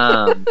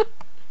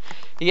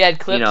 He had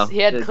clips. He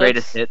had clips.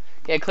 Greatest hits.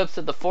 He had clips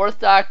of the 4th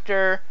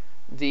Doctor,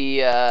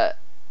 the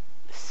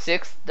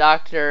 6th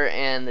Doctor,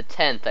 and the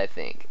 10th, I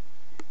think.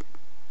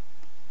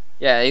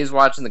 Yeah, he's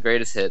watching the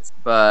greatest hits,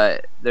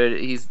 but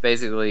he's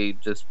basically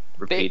just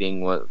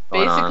repeating what's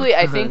going on. Basically,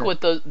 I think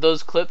what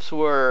those clips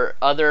were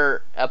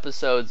other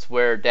episodes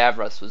where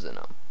Davros was in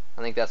them.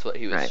 I think that's what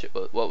he was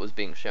what was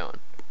being shown.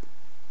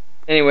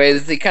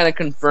 Anyways, he kind of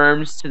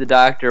confirms to the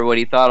Doctor what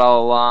he thought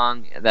all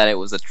along, that it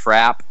was a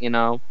trap,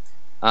 when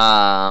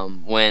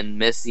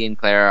Missy and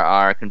Claire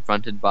are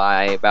confronted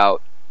by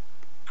about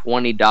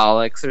 20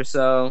 Daleks or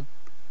so,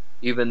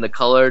 even the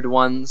colored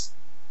ones.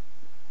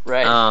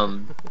 Right.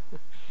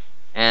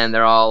 and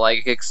they're all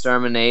like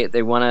exterminate.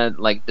 They want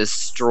to like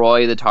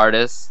destroy the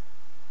TARDIS.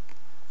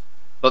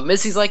 But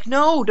Missy's like,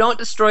 no, don't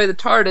destroy the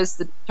TARDIS.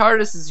 The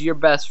TARDIS is your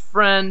best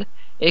friend.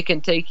 It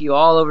can take you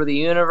all over the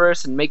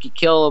universe and make you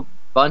kill a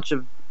bunch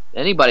of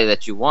anybody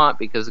that you want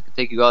because it can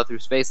take you all through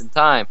space and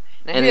time.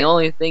 And the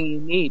only thing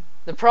you need...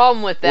 The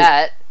problem with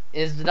that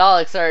is the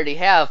Daleks already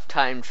have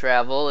time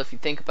travel. If you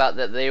think about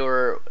that, they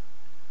were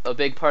a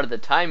big part of the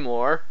Time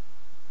War.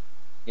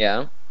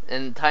 Yeah.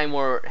 And Time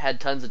War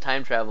had tons of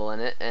time travel in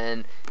it,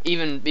 and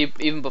even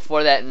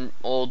before that, in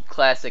old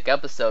classic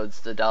episodes,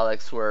 the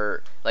Daleks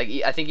were like,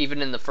 I think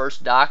even in the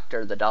first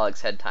Doctor, the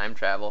Daleks had time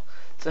travel.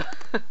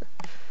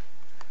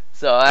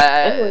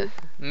 So,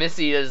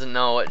 Missy doesn't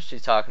know what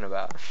she's talking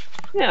about.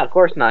 Yeah, of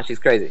course not. She's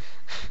crazy.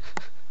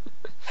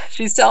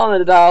 She's telling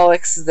the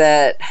Daleks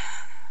that,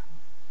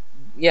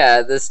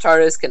 yeah, this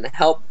TARDIS can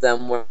help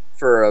them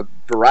for a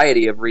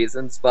variety of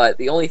reasons, but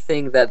the only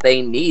thing that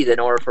they need in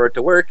order for it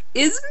to work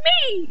is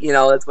me! You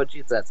know, that's what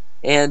she says.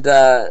 And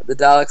the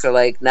Daleks are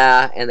like,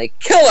 nah, and they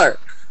kill her!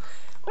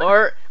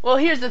 Well,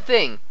 here's the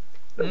thing.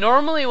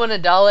 Normally when a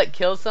Dalek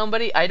kills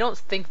somebody, I don't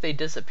think they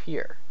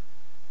disappear.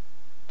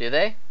 Do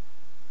they?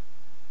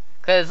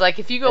 Because, like,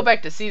 if you go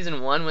back to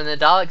Season 1, when the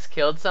Daleks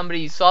killed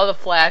somebody, you saw the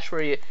flash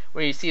where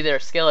you see their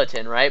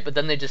skeleton, right? But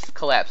then they just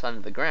collapse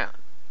onto the ground.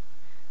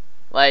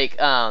 Like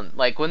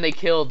when they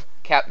killed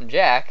Captain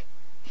Jack,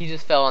 he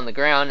just fell on the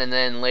ground, and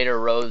then later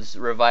Rose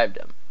revived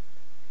him.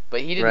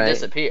 But he didn't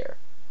disappear.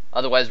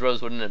 Otherwise,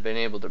 Rose wouldn't have been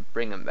able to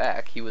bring him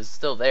back. He was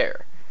still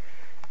there.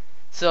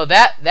 So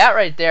that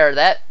right there,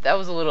 that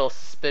was a little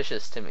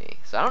suspicious to me.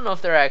 So I don't know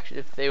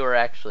if they were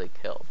actually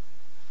killed.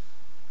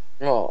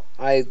 Well,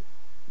 I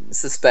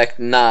suspect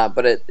not,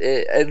 but it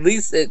at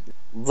least it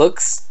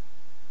looks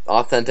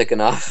authentic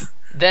enough.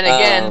 Then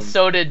again,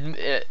 so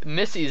did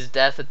Missy's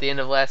death at the end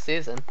of last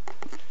season.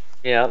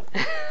 Yeah.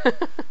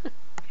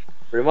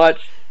 Pretty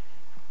much.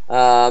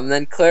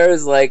 Then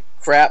Claire's like,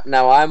 crap,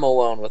 now I'm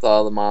alone with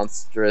all the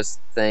monstrous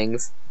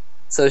things.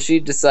 So she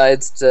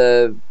decides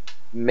to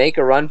make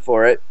a run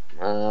for it.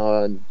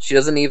 She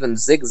doesn't even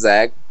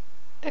zigzag.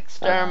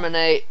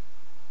 Exterminate.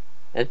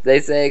 And they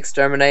say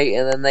exterminate,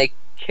 and then they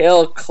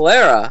kill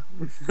Clara.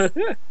 Well,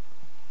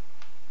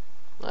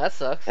 that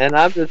sucks. And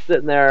I'm just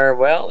sitting there,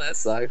 well, that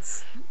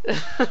sucks.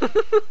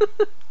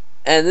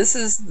 And this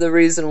is the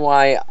reason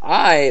why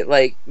I,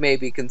 like,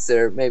 maybe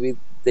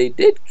they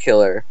did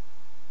kill her.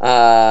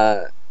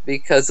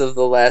 Because of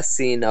the last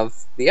scene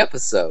of the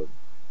episode.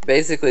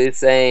 Basically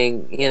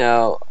saying, you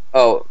know,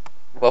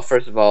 well,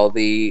 first of all,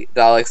 the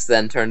Daleks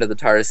then turn to the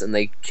TARDIS and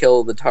they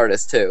kill the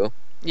TARDIS too.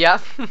 Yeah.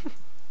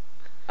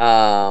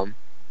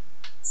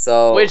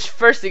 So. Which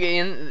first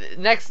again,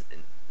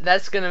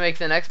 that's gonna make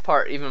the next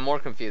part even more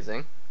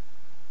confusing.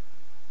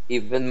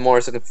 Even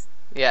more so.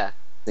 Yeah.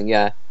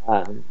 Yeah.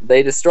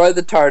 They destroy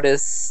the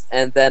TARDIS,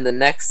 and then the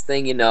next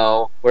thing you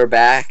know, we're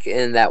back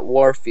in that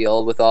war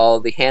field with all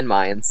the hand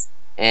mines.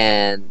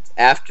 And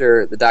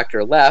after the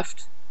Doctor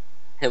left,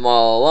 him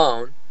all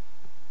alone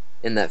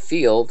in that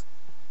field,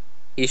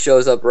 he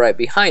shows up right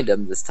behind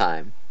him this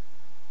time.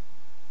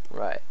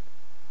 Right.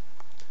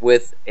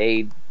 With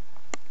a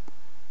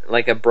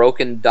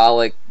broken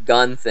Dalek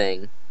gun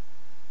thing.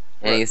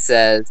 And he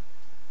says,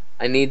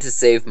 I need to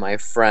save my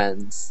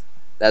friends.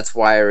 That's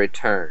why I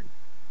returned.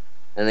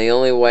 And the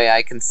only way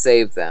I can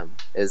save them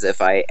is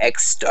if I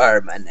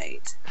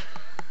exterminate.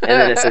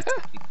 And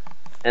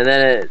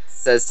then it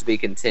says to be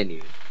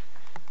continued.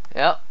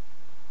 Yep.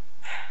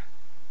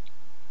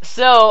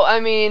 So,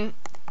 I mean,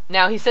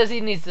 now he says he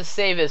needs to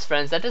save his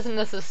friends. That doesn't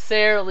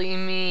necessarily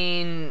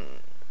mean,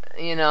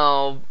 you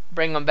know,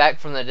 bring them back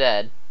from the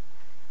dead.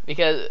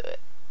 Because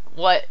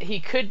what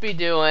he could be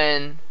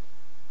doing,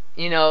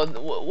 you know,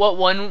 what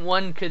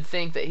one could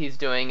think that he's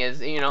doing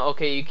is, you know,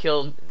 okay, you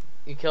killed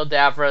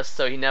Davros,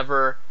 so he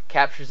never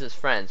captures his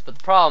friends. But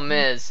the problem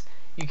is,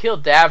 you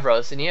killed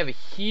Davros, and you have a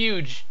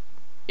huge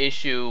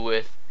issue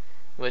with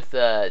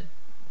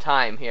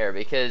time here,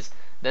 because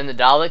then the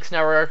Daleks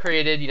never are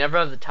created. You never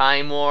have the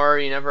Time War.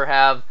 You never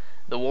have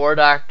the War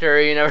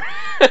Doctor. You never.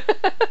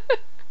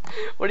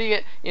 What do you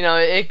get? You know,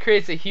 it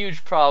creates a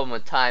huge problem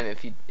with time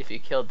if you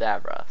kill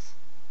Davros.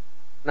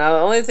 Now, the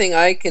only thing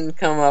I can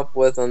come up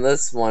with on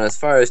this one, as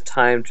far as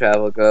time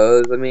travel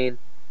goes, I mean,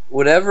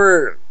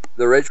 whatever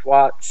the Rich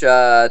Watch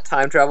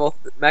time travel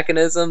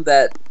mechanism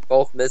that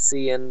both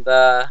Missy and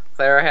Clara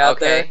have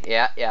there. Okay,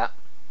 yeah.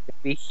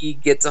 Maybe he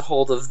gets a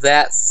hold of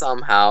that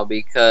somehow,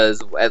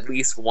 because at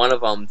least one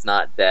of them's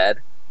not dead.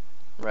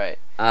 Right.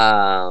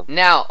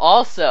 Now,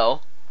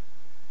 also,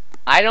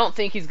 I don't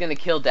think he's going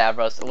to kill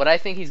Davros. What I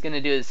think he's going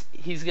to do is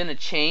he's going to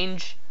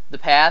change the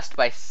past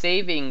by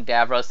saving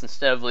Davros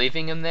instead of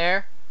leaving him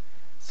there.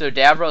 So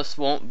Davros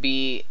won't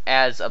be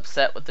as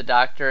upset with the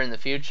Doctor in the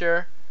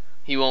future.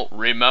 He won't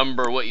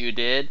remember what you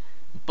did,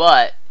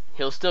 but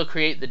he'll still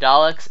create the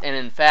Daleks, and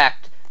in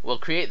fact, will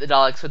create the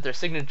Daleks with their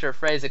signature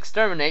phrase,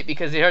 exterminate,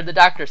 because he heard the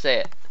Doctor say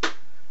it.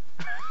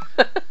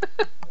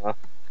 Well,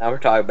 now we're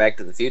talking Back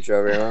to the Future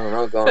over here. I don't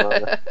know what's going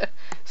on there.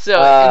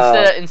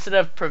 So, instead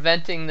of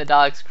preventing the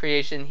Daleks'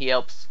 creation, he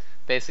helps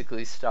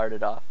basically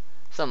started off.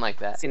 Something like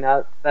that. See,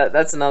 now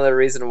that's another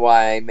reason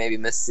why maybe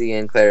Miss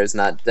Sinclair is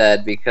not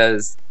dead,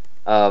 because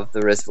of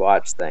the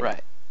wristwatch thing.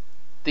 Right.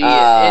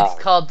 It's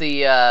called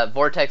the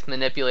Vortex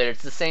Manipulator.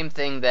 It's the same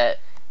thing that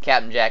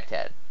Captain Jack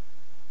had.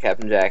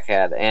 Captain Jack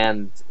had,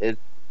 and it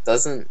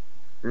doesn't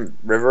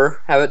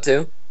River have it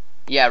too?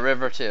 Yeah,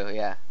 River too,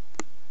 yeah.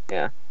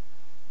 Yeah.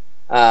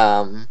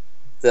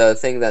 The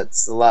thing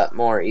that's a lot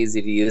more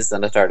easy to use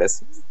than a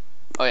TARDIS.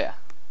 Oh yeah.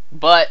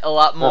 But a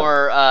lot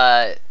more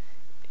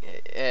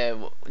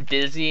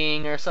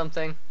dizzying or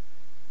something.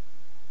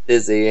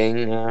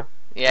 Dizzying, yeah.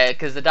 Yeah,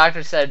 because the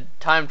doctor said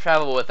time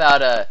travel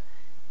without a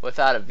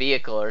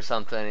vehicle or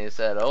something. He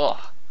said, "Oh."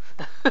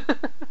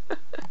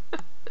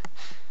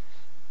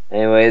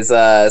 Anyways,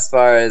 as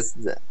far as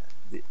the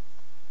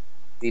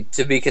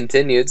to be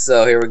continued,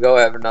 so here we go.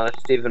 I have another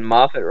Stephen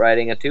Moffat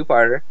writing a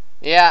two-parter.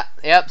 Yeah,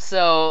 yep.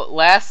 So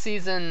last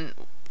season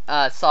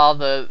saw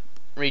the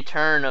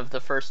return of the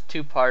first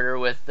two-parter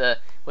with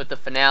the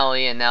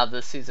finale, and now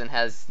this season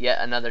has yet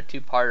another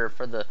two-parter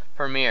for the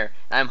premiere.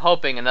 And I'm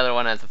hoping another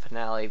one has a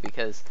finale,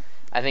 because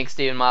I think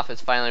Stephen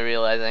Moffat's finally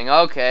realizing,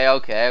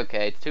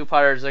 okay,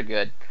 two-parters are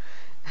good.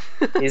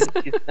 he's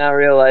now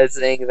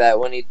realizing that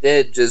when he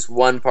did just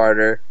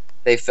one-parter,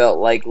 they felt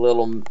like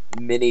little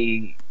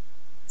mini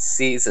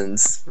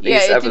seasons.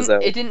 Each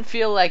episode. It didn't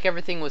feel like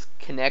everything was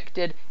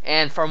connected.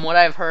 And from what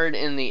I've heard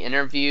in the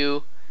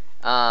interview,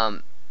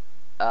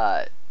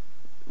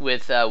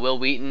 with Will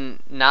Wheaton,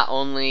 not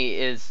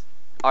only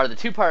are the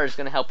two-parters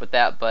going to help with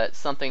that, but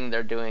something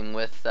they're doing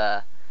with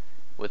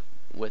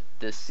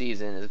this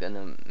season is going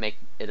to make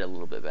it a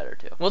little bit better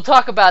too. We'll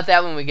talk about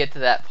that when we get to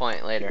that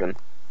point later.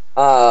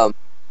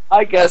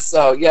 I guess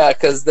so. Yeah,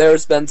 because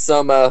there's been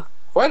some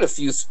quite a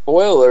few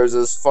spoilers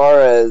as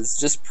far as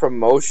just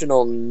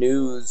promotional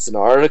news and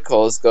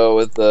articles go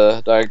with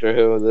the Doctor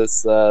Who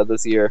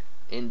this year.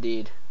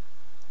 Indeed.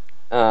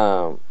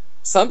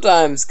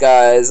 Sometimes,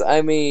 guys,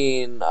 I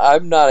mean,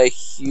 I'm not a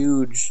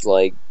huge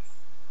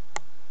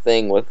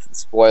thing with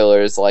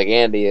spoilers like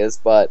Andy is,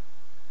 but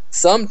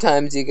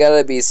sometimes you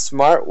gotta be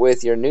smart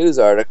with your news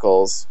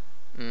articles.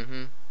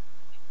 Mm-hmm.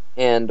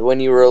 And when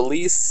you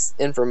release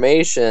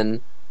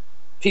information,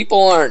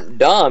 people aren't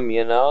dumb,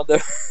 you know?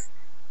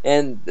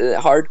 And the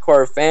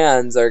hardcore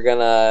fans are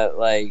gonna,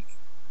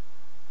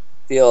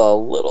 feel a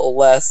little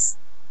less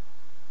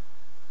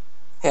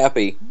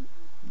happy.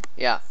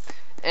 Yeah.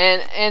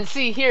 And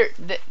see, here,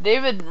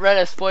 David read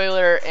a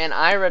spoiler, and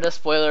I read a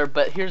spoiler,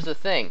 but here's the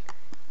thing.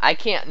 I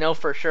can't know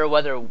for sure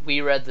whether we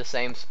read the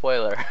same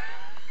spoiler.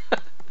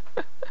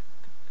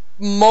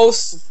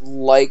 Most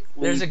likely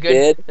There's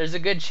a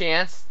good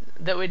chance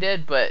that we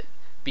did, but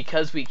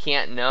because we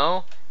can't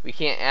know, we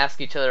can't ask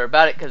each other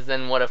about it, because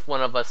then what if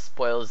one of us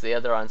spoils the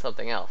other on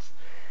something else?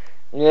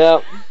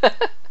 Yep.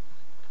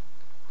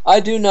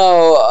 I do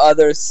know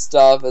other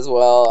stuff as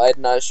well.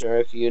 I'm not sure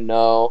if you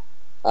know.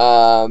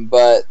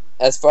 But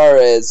as far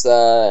as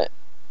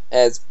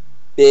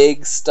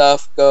big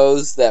stuff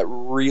goes that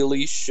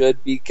really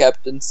should be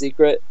kept in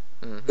secret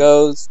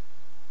goes,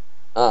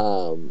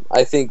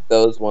 I think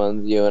those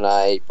ones you and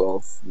I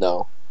both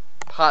know.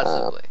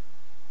 Possibly.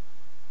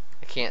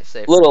 I can't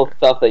say. Little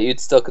stuff that you'd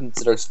still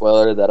consider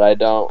spoiler that I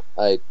don't.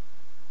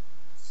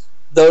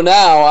 Though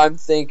now I'm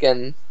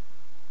thinking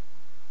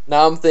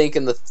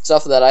the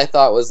stuff that I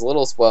thought was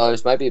little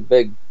spoilers might be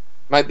big,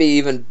 might be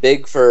even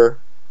big for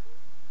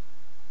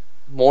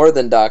more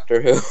than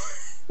Doctor Who.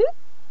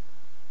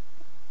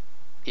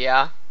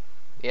 Yeah.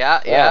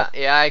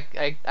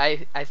 I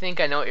think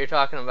I know what you're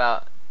talking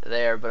about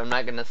there, but I'm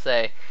not gonna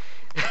say.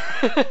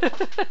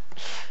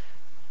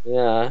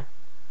 Yeah.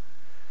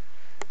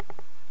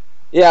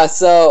 Yeah,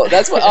 so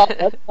that's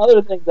that's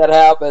another thing that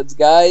happens,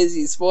 guys.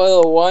 You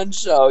spoil one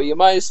show, you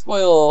might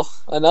spoil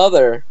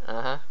another.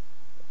 Uh-huh.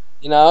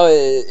 You know,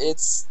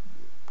 it's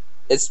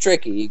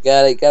tricky. You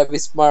gotta be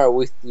smart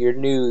with your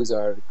news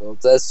articles.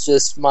 That's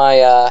just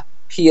my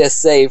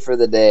PSA for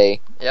the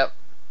day. Yep.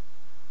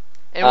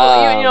 And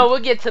we'll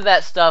get to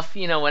that stuff,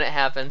 when it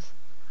happens.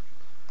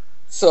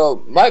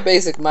 So my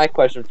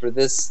question for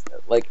this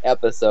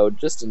episode,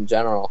 just in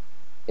general,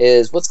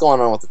 is what's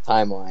going on with the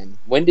timeline?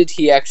 When did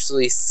he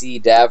actually see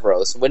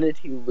Davros? When did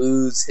he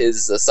lose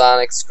his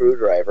sonic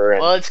screwdriver?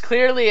 Well, it's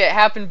clearly it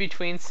happened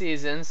between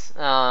seasons.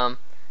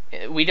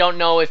 We don't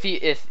know if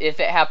it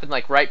happened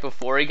right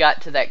before he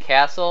got to that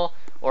castle,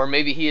 or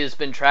maybe he has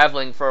been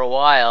traveling for a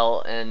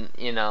while and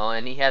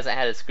he hasn't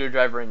had a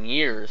screwdriver in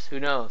years. Who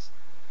knows?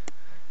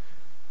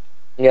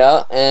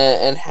 Yeah,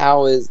 and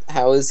how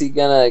is he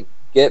gonna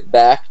get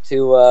back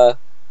to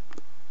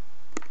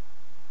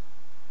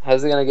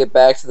how's he gonna get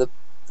back to the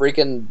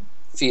freaking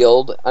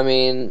field? I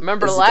mean,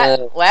 remember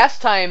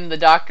last time the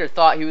Doctor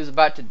thought he was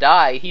about to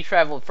die, he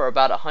traveled for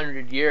about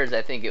 100 years,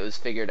 I think it was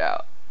figured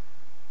out,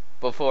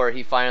 before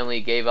he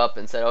finally gave up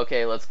and said,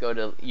 okay, let's go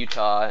to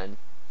Utah and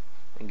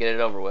get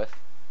it over with,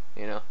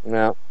 Yeah.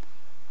 And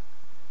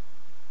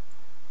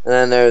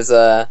then there's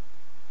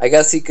I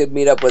guess he could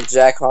meet up with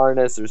Jack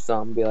Harness or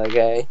something, be like,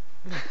 hey,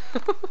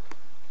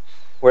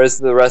 where's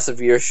the rest of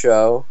your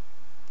show?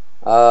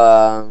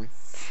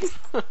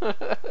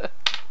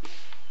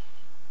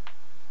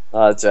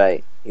 Oh, that's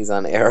right. He's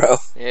on Arrow.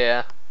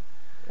 Yeah.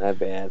 Not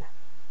bad.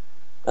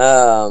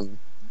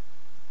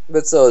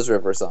 But so is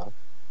River Song.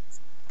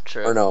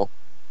 True. Or no.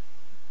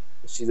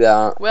 She's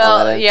out.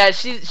 Well, yeah,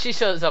 she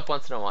shows up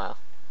once in a while.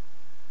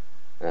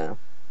 Yeah.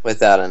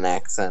 Without an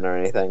accent or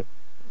anything.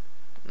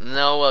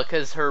 No, well,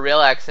 because her real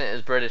accent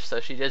is British,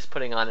 so she's just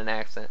putting on an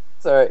accent.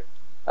 Sorry.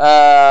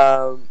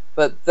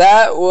 But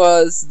that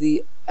was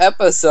the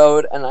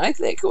episode, and I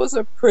think it was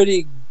a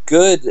pretty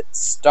good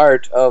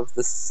start of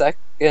the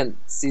second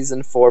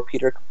season for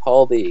Peter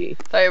Capaldi.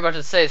 Thought you were about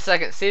to say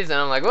second season.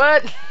 I'm like,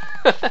 what?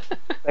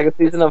 Second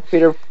season of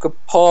Peter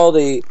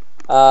Capaldi.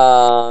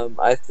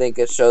 I think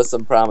it shows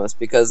some promise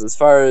because as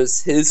far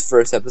as his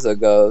first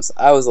episode goes,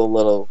 I was a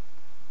little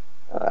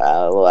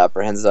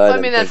apprehensive. Well, I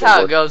mean, that's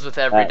how it goes with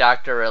every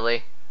Doctor,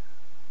 really.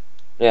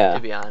 Yeah. To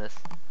be honest.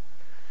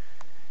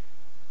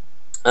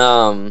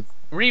 But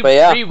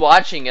yeah.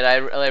 Rewatching it,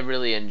 I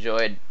really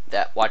enjoyed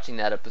watching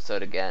that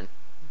episode again.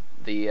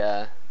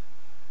 The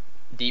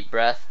deep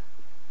breath.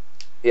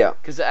 Yeah.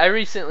 Because I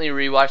recently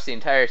rewatched the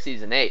entire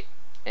season 8,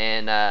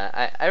 and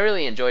I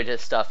really enjoyed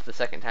his stuff the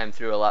second time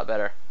through a lot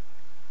better.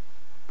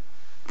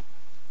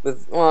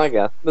 Well, I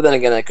guess. But then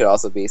again, it could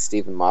also be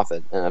Stephen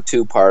Moffat and a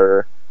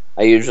two-parter.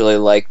 I usually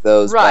like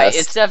those right, best.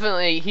 it's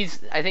definitely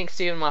I think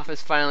Stephen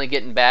Moffat's finally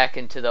getting back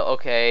into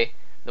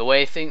the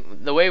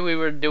way we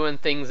were doing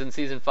things in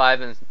season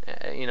 5 and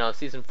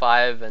season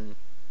 5 and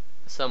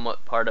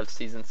somewhat part of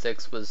season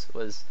 6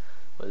 was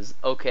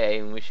okay,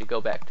 and we should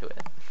go back to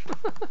it.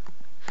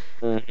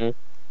 Mhm.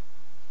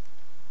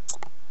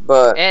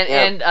 But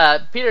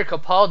and Peter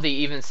Capaldi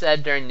even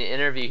said during the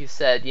interview, he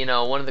said,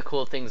 one of the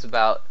cool things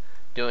about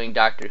doing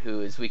Doctor Who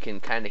is we can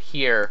kind of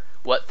hear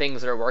what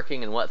things are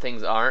working and what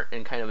things aren't,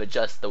 and kind of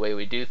adjust the way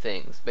we do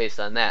things based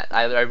on that.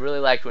 I really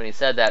liked when he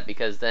said that,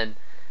 because then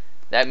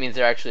that means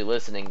they're actually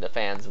listening to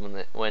fans.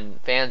 When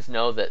fans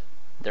know that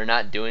they're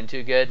not doing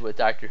too good with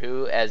Doctor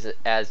Who, as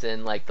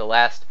in like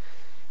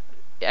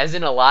as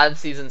in a lot of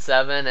season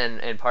 7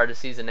 and part of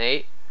season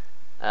 8,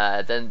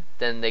 then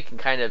they can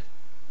kind of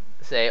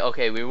say,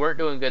 okay, we weren't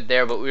doing good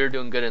there, but we were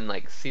doing good in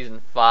like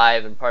season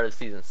 5 and part of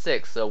season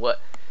 6. So what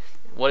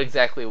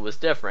exactly was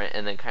different,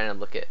 and then kind of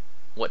look at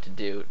what to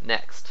do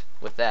next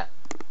with that.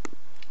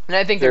 And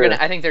I think they're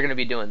gonna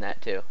be doing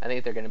that too. I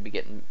think they're gonna be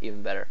getting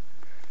even better.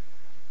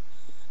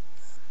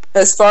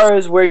 As far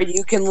as where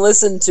you can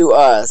listen to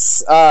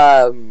us,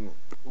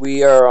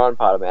 we are on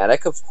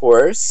Podomatic, of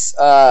course.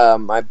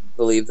 I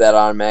believe that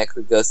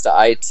automatically goes to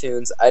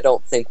iTunes. I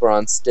don't think we're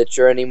on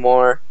Stitcher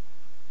anymore.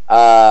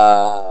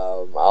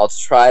 I'll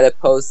try to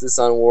post this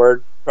on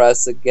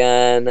WordPress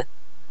again.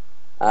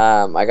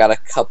 I got a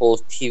couple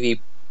of TV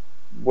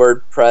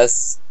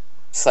WordPress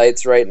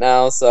sites right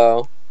now,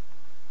 so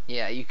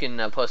yeah, you can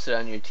post it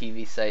on your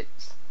TV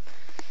sites.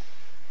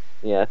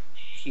 Yeah,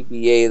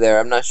 TBA there.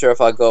 I'm not sure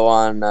if I'll go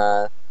on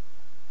the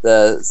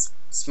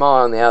small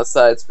on the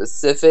outside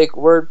specific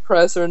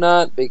WordPress or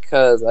not,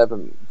 because I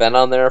haven't been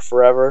on there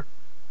forever.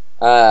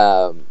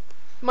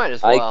 Might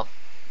as well.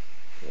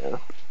 Yeah.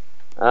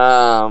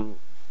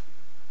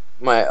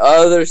 My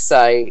other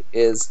site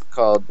is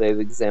called Dave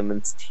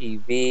Examines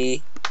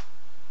TV.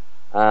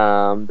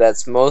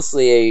 That's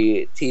mostly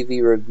a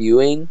TV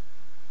reviewing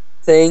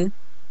thing.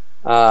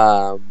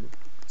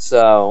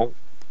 So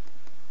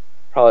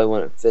probably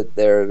wouldn't fit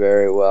there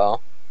very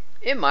well.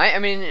 It might. I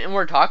mean, and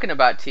we're talking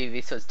about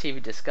TV, so it's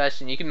TV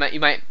discussion. You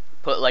might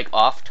put like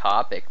off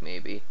topic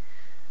maybe.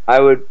 I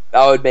would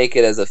make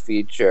it as a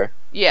feature.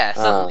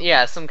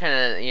 Yeah, some kind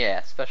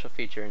of special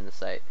feature in the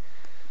site.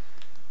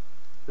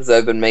 Because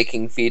I've been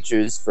making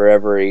features for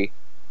every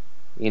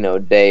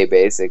day,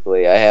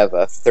 basically. I have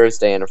a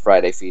Thursday and a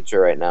Friday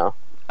feature right now.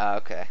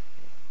 Okay.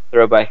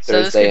 Throwback so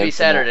Thursday. So this could be and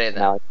Saturday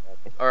then.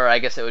 Or I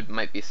guess it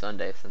might be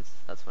Sunday, since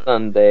that's when.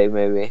 Sunday,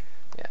 maybe.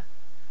 Yeah.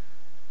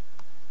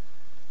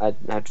 I'd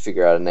have to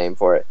figure out a name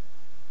for it.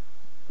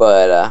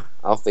 But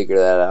I'll figure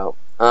that out.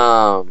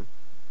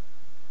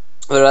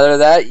 But other than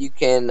that, you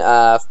can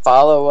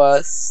follow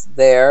us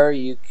there.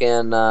 You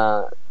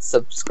can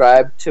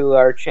subscribe to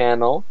our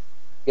channel.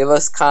 Give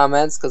us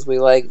comments, because we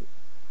like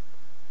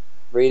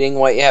reading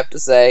what you have to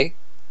say.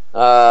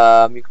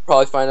 You can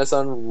probably find us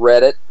on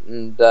Reddit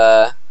and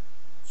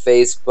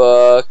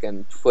Facebook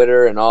and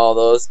Twitter and all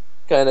those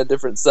kind of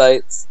different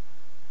sites.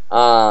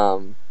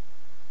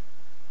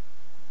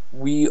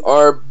 We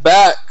are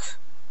back.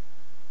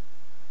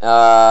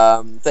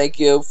 Thank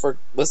you for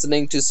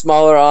listening to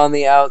Smaller on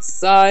the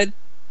Outside.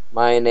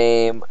 My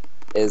name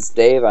is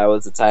Dave. I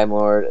was the Time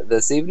Lord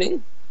this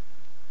evening.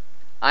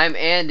 I'm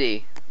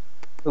Andy,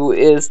 who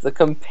is the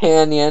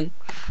companion.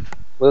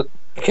 We'll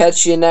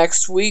catch you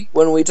next week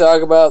when we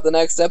talk about the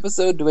next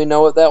episode. Do we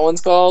know what that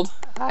one's called?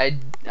 Do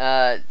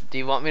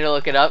you want me to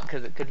look it up?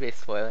 Because it could be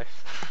spoilers.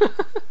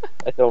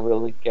 I don't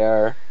really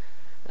care.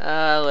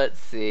 Let's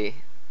see.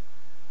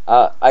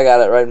 I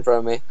got it right in front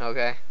of me.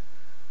 Okay.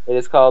 It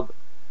is called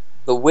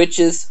The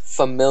Witch's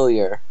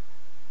Familiar.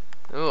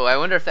 Ooh, I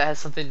wonder if that has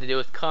something to do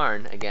with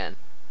Karn again.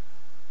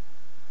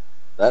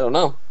 I don't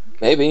know.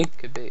 Maybe.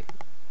 Could be.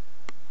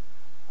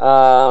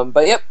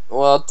 But yep,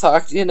 we'll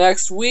talk to you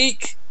next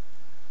week.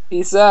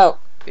 Peace out.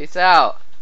 Peace out.